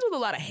 It happens with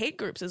a lot of hate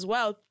groups as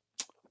well.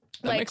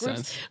 That makes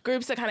sense.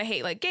 Groups that kind of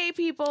hate, like, gay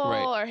people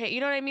or hate,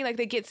 you know what I mean? Like,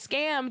 they get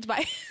scammed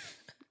by...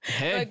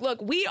 Hey. Like,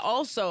 look, we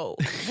also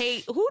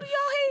hate... Who do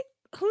y'all hate?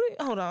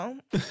 Hold on.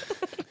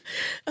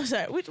 I'm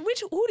sorry. Who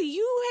do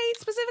you hate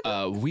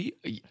specifically?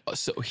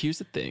 So here's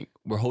the thing.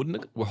 We're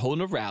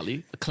holding a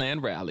rally, a Klan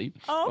rally.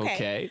 Oh,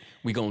 okay.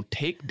 We're going to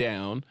take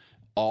down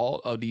all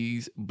of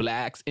these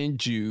blacks and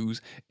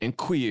Jews and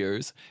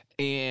queers,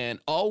 and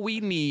all we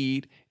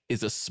need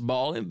is a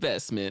small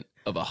investment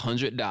of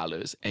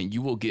 $100, and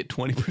you will get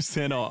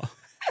 20% off.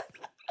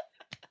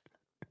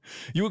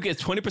 You will get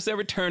 20%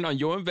 return on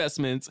your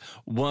investments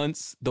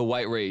once the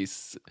white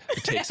race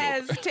takes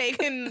has over.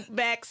 taken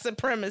back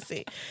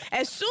supremacy.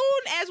 As soon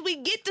as we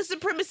get the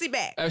supremacy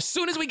back.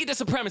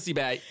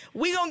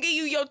 We gonna give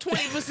you your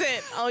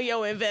 20% on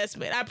your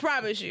investment. I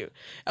promise you.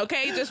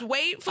 Okay? Just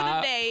wait for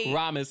the day. I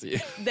promise you.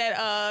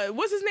 That,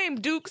 what's his name?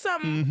 Duke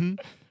something? Mm-hmm.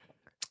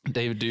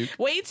 David Duke.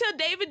 Wait till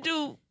David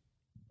Duke.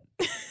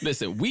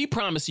 Listen, we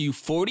promise you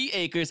 40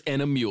 acres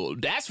and a mule.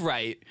 That's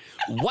right.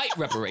 White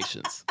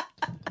reparations.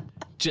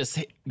 Just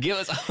give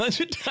us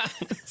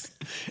 $100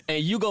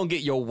 and you gonna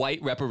get your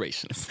white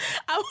reparations.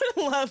 I would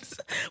love...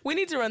 We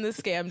need to run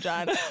this scam,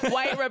 John.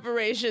 White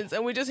reparations.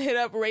 And we just hit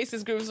up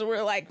racist groups and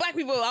we're like, black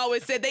people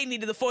always said they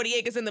needed the 40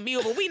 acres and the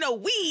mule, but we know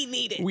we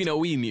need it. We know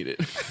we need it.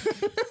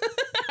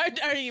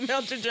 Our email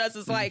address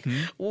is like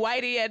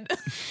whitey at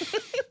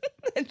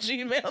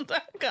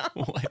gmail.com.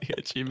 Whitey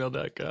at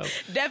gmail.com.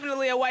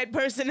 Definitely a white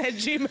person at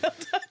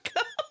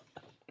gmail.com.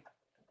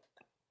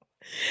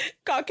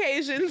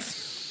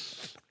 Caucasians.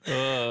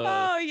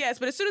 Oh, yes.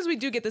 But as soon as we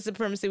do get the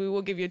supremacy, we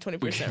will give you a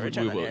 20%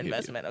 return on your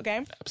investment,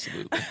 okay?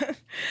 Absolutely.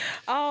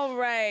 All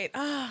right.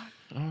 Oh,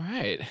 all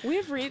right. We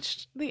have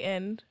reached the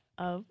end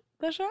of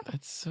the show.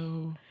 That's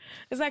so...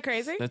 Is that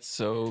crazy? That's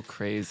so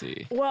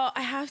crazy. Well,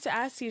 I have to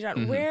ask you,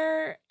 John,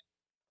 where...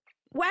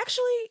 Well,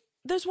 actually...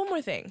 There's one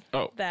more thing.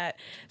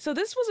 So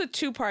this was a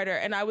two-parter,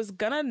 and I was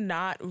gonna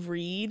not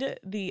read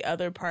the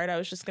other part. I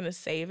was just gonna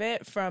save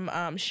it from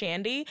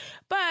Shandy.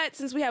 But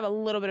since we have a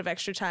little bit of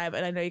extra time,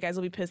 and I know you guys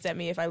will be pissed at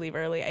me if I leave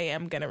early, I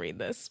am gonna read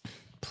this.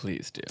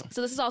 Please do.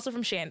 So this is also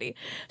from Shandy.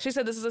 She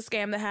said this is a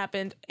scam that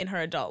happened in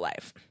her adult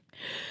life.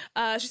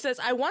 She says,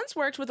 I once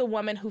worked with a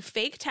woman who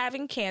faked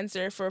having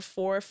cancer for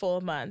 4 full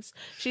months.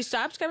 She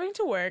stopped coming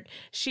to work.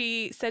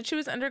 She said she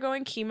was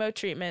undergoing chemo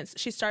treatments.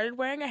 She started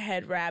wearing a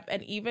head wrap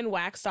and even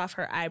waxed off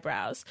her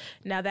eyebrows.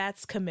 Now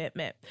that's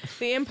commitment.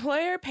 The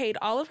employer paid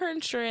all of her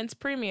insurance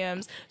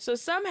premiums, so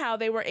somehow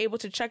they were able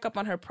to check up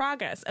on her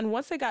progress. And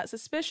once they got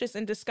suspicious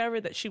and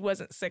discovered that she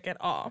wasn't sick at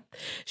all,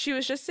 she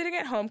was just sitting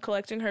at home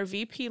collecting her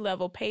VP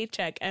level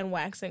paycheck and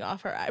waxing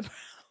off her eyebrows.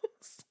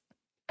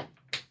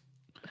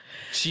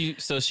 She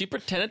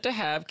pretended to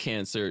have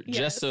cancer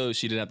just so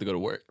she didn't have to go to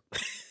work.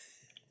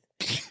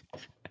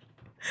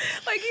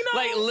 Like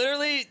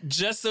literally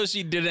just so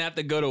she didn't have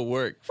to go to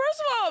work.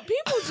 First of all,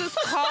 people just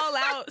call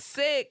out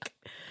sick.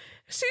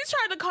 She's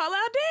trying to call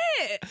out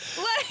dead.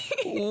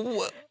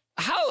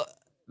 How?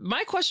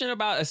 my question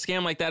about a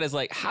scam like that is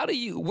like, how do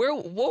you,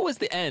 what was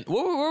the end?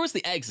 Where was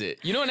the exit?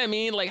 You know what I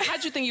mean? Like,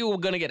 how'd you think you were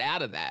going to get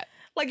out of that?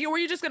 Like, were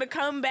you just going to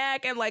come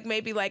back and, like,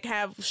 maybe, like,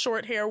 have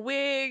short hair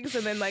wigs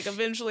and then, like,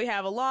 eventually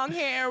have a long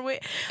hair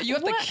wig? You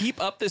have to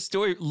keep up this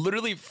story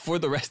literally for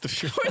the rest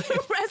of your life. For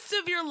the rest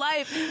of your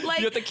life. Like,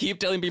 you have to keep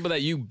telling people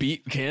that you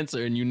beat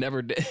cancer and you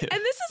never did. And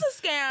this is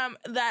a scam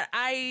that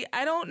I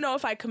don't know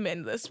if I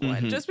commend this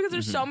one. Just because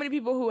there's so many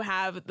people who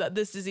have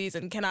this disease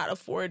and cannot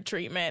afford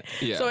treatment.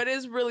 Yeah. So it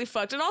is really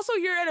fucked. And also,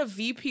 you're at a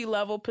VP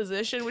level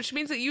position, which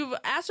means that you've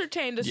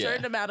ascertained a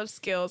certain amount of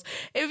skills.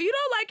 If you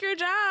don't like your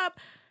job,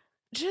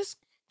 just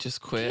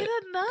quit.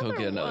 Go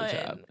get another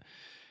job.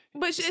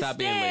 But stop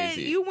being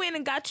lazy. You went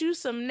and got you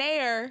some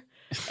Nair,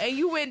 and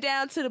you went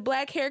down to the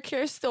black hair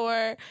care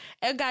store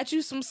and got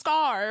you some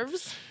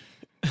scarves.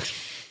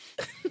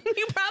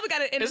 You probably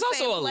got it in It's the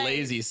also same a place.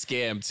 lazy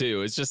scam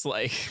too. It's just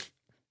like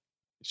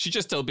she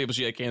just told people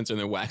she had cancer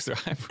and then waxed their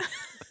eyebrows,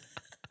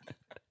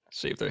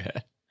 shaved their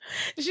head.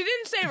 She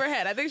didn't shave her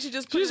head. I think she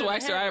just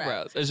waxed her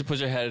eyebrows. And she put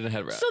her head in a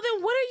head wrap. So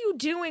then, what are you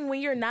doing when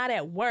you're not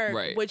at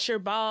work with your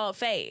bald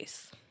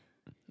face?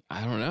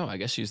 I don't know. I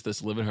guess she's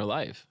just living her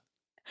life.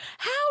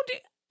 How do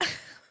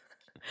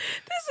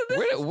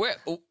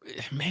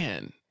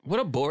man,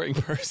 what a boring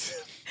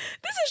person.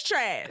 This is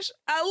trash.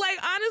 Like,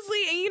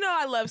 honestly, and you know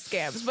I love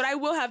scams, but I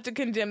will have to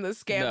condemn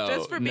this scam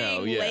just for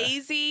being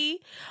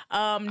lazy,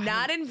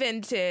 not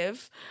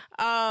inventive.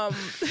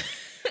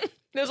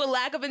 There's a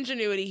lack of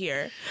ingenuity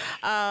here.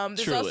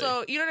 There's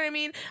also, you know what I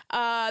mean?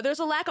 There's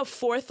a lack of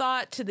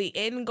forethought to the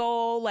end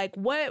goal. Like,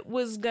 what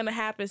was going to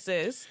happen,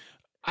 sis?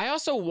 I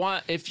also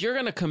want, if you're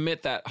going to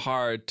commit that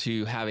hard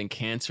to having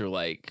cancer,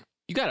 like,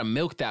 you got to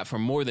milk that for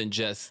more than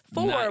just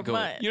 4 not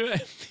going. months. You know what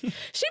I mean?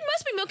 She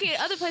must be milking it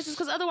other places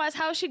because otherwise,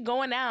 how is she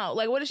going out?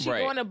 Like, what is she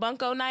going to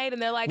bunko night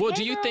and they're like, well, hey,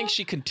 do you girl? think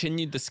she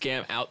continued the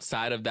scam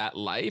outside of that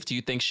life? Do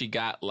you think she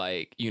got,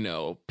 like, you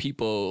know,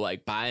 people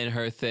like buying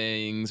her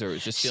things or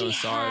just feeling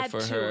sorry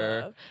for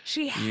her?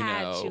 She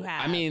had to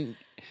have. I mean,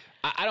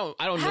 I don't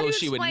know if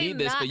she would need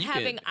this, but you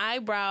having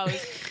eyebrows.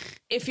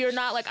 If you're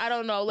not, like, I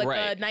don't know, like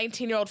a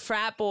 19-year-old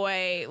frat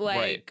boy,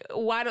 like,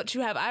 why don't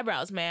you have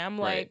eyebrows, ma'am?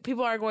 Like,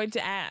 people are going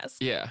to ask.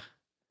 Yeah.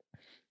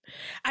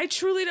 I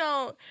truly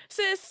don't.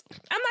 Sis,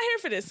 I'm not here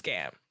for this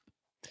scam.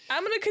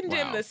 I'm going to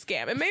condemn this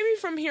scam. And maybe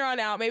from here on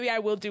out, maybe I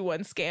will do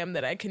one scam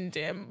that I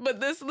condemn. But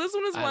this one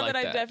is one that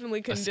I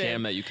definitely condemn. A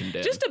scam that you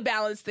condemn. Just to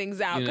balance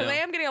things out. Because I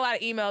am getting a lot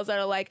of emails that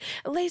are like,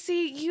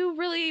 Lacey, you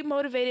really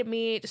motivated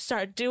me to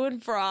start doing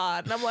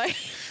fraud. And I'm like...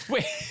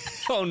 Wait.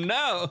 Oh,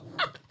 no.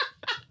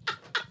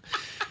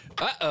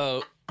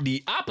 Uh-oh,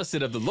 the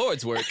opposite of the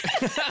Lord's work.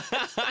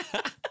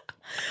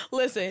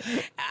 Listen,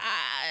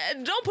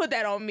 don't put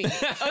that on me,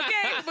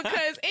 okay?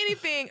 Because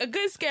a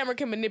good scammer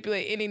can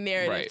manipulate any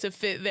narrative to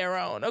fit their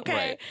own, okay?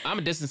 Right.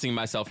 I'm distancing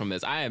myself from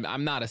this.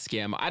 I'm not a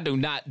scammer. I do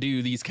not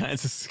do these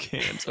kinds of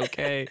scams,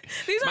 okay?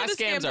 My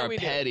scams are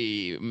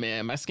petty,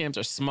 man. My scams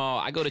are small.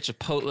 I go to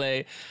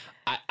Chipotle.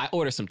 I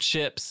order some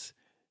chips.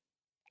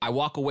 I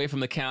walk away from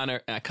the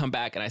counter, and I come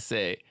back, and I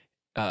say...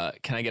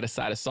 can I get a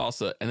side of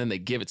salsa? And then they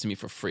give it to me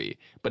for free.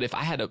 But if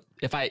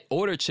I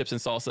order chips and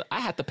salsa, I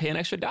have to pay an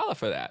extra $1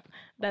 for that.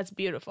 That's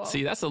beautiful.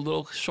 See, that's a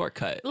little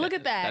shortcut. Look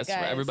at that, That's guys.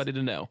 for everybody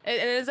to know.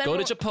 Go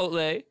to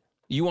Chipotle.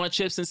 You want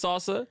chips and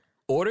salsa?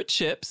 Order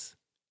chips.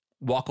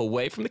 Walk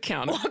away from the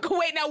counter. Walk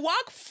away. Now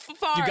walk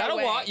far. You gotta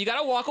away. walk. You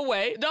gotta walk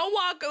away. Don't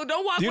walk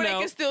where they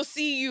can still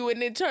see you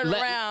and then turn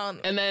around.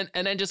 And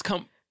then just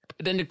come.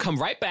 Then you come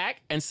right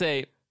back and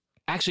say,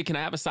 "Actually, can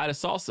I have a side of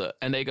salsa?"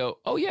 And they go,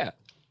 "Oh yeah."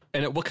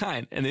 And what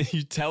kind? And then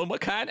you tell them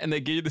what kind, and they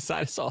give you the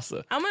side of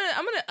salsa. I'm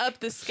gonna up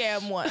the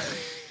scam one.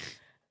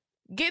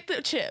 Get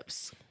the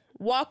chips.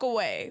 Walk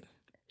away.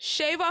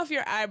 Shave off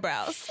your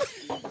eyebrows.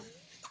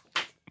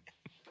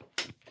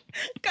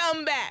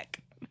 Come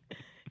back.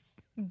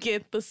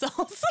 Get the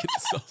salsa. Get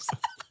the salsa.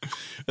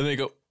 And they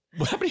go,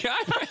 "What happened to your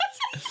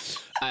eyebrows?"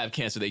 "I have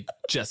cancer. They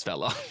just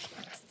fell off."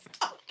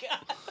 Oh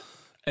God.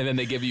 And then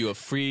they give you a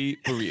free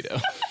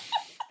burrito.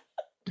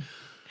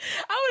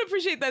 I would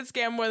appreciate that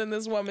scam more than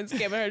this woman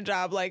scamming her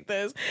job like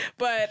this.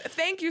 But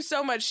thank you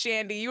so much,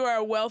 Shandy. You are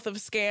a wealth of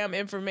scam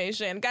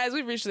information. Guys,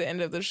 we've reached the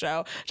end of the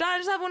show. John, I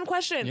just have one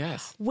question.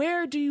 Yes.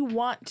 Where do you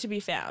want to be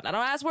found? I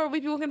don't ask where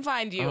people can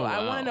find you. Oh, wow.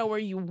 I want to know where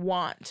you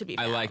want to be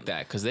found. I like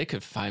that, because they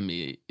could find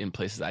me in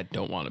places I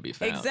don't want to be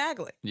found.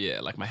 Exactly.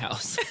 Yeah, like my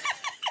house.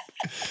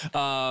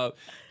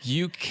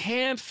 You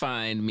can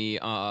find me,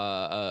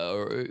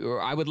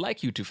 or I would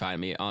like you to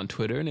find me on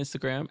Twitter and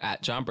Instagram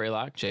at John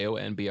Braylock,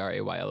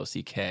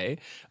 JonBraylock.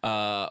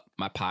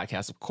 My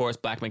podcast, of course,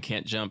 Black Men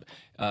Can't Jump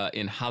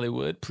in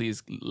Hollywood.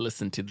 Please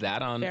listen to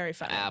that on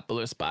Apple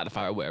or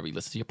Spotify or wherever you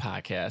listen to your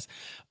podcast.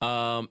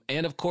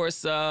 And of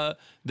course,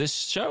 this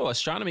show,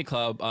 Astronomy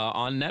Club,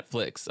 on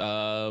Netflix.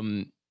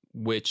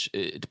 Which,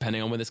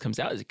 depending on when this comes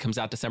out, it comes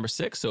out December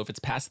 6th. So if it's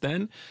past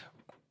then,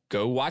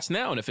 go watch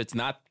now. And if it's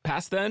not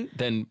past then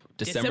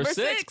December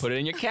 6th. Put it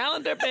in your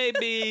calendar,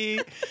 baby.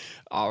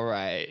 All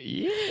right.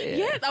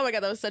 Yeah. Oh my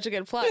God, that was such a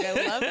good plug.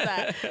 I love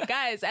that.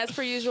 Guys, as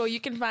per usual, you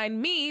can find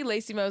me,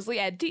 Lacey Mosley,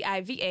 at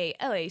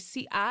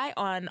DIVALACI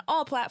on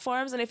all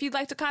platforms. And if you'd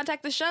like to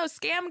contact the show,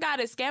 Scam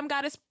Goddess,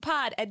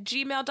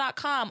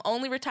 scamgoddesspod@gmail.com.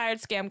 Only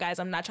retired scam guys.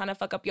 I'm not trying to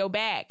fuck up your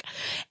bag.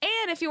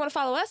 And if you want to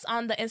follow us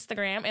on the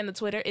Instagram and the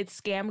Twitter, it's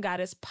Scam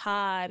Goddess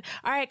Pod.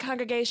 All right,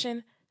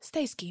 congregation,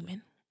 stay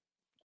scheming.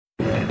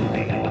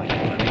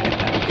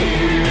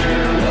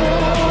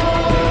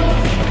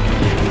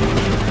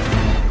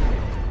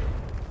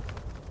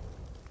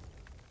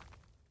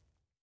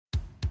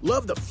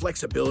 Love the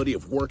flexibility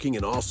of working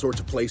in all sorts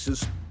of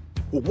places?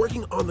 Well,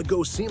 working on the go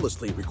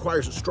seamlessly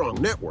requires a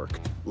strong network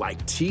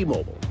like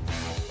T-Mobile.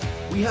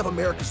 We have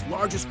America's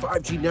largest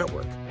 5G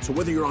network, so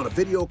whether you're on a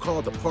video call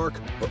at the park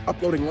or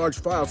uploading large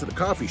files at the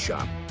coffee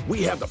shop,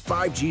 we have the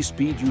 5G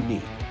speed you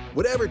need.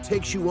 Whatever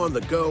takes you on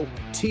the go,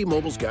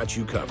 T-Mobile's got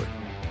you covered.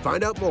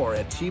 Find out more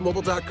at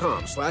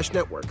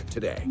T-Mobile.com/network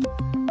today.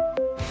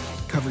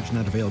 Coverage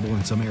not available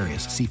in some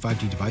areas. See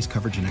 5G device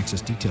coverage and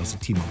access details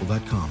at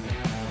T-Mobile.com.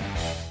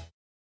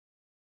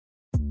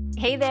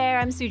 Hey there,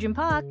 I'm Sujin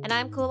Park. And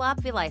I'm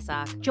Kulap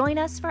Vilaysack. Join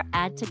us for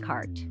Add to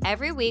Cart.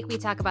 Every week we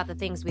talk about the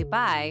things we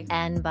buy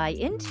and buy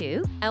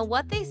into and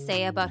what they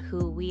say about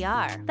who we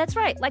are. That's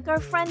right, like our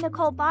friend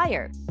Nicole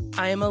Byer.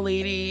 I am a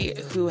lady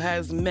who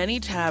has many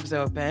tabs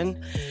open,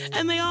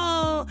 and they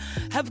all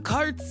have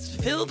carts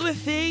filled with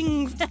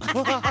things. Got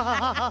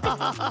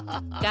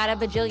a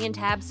bajillion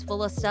tabs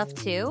full of stuff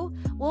too?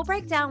 We'll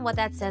break down what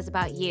that says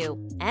about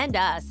you and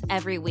us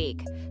every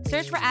week.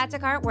 Search for Add to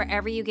Cart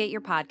wherever you get your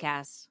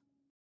podcasts.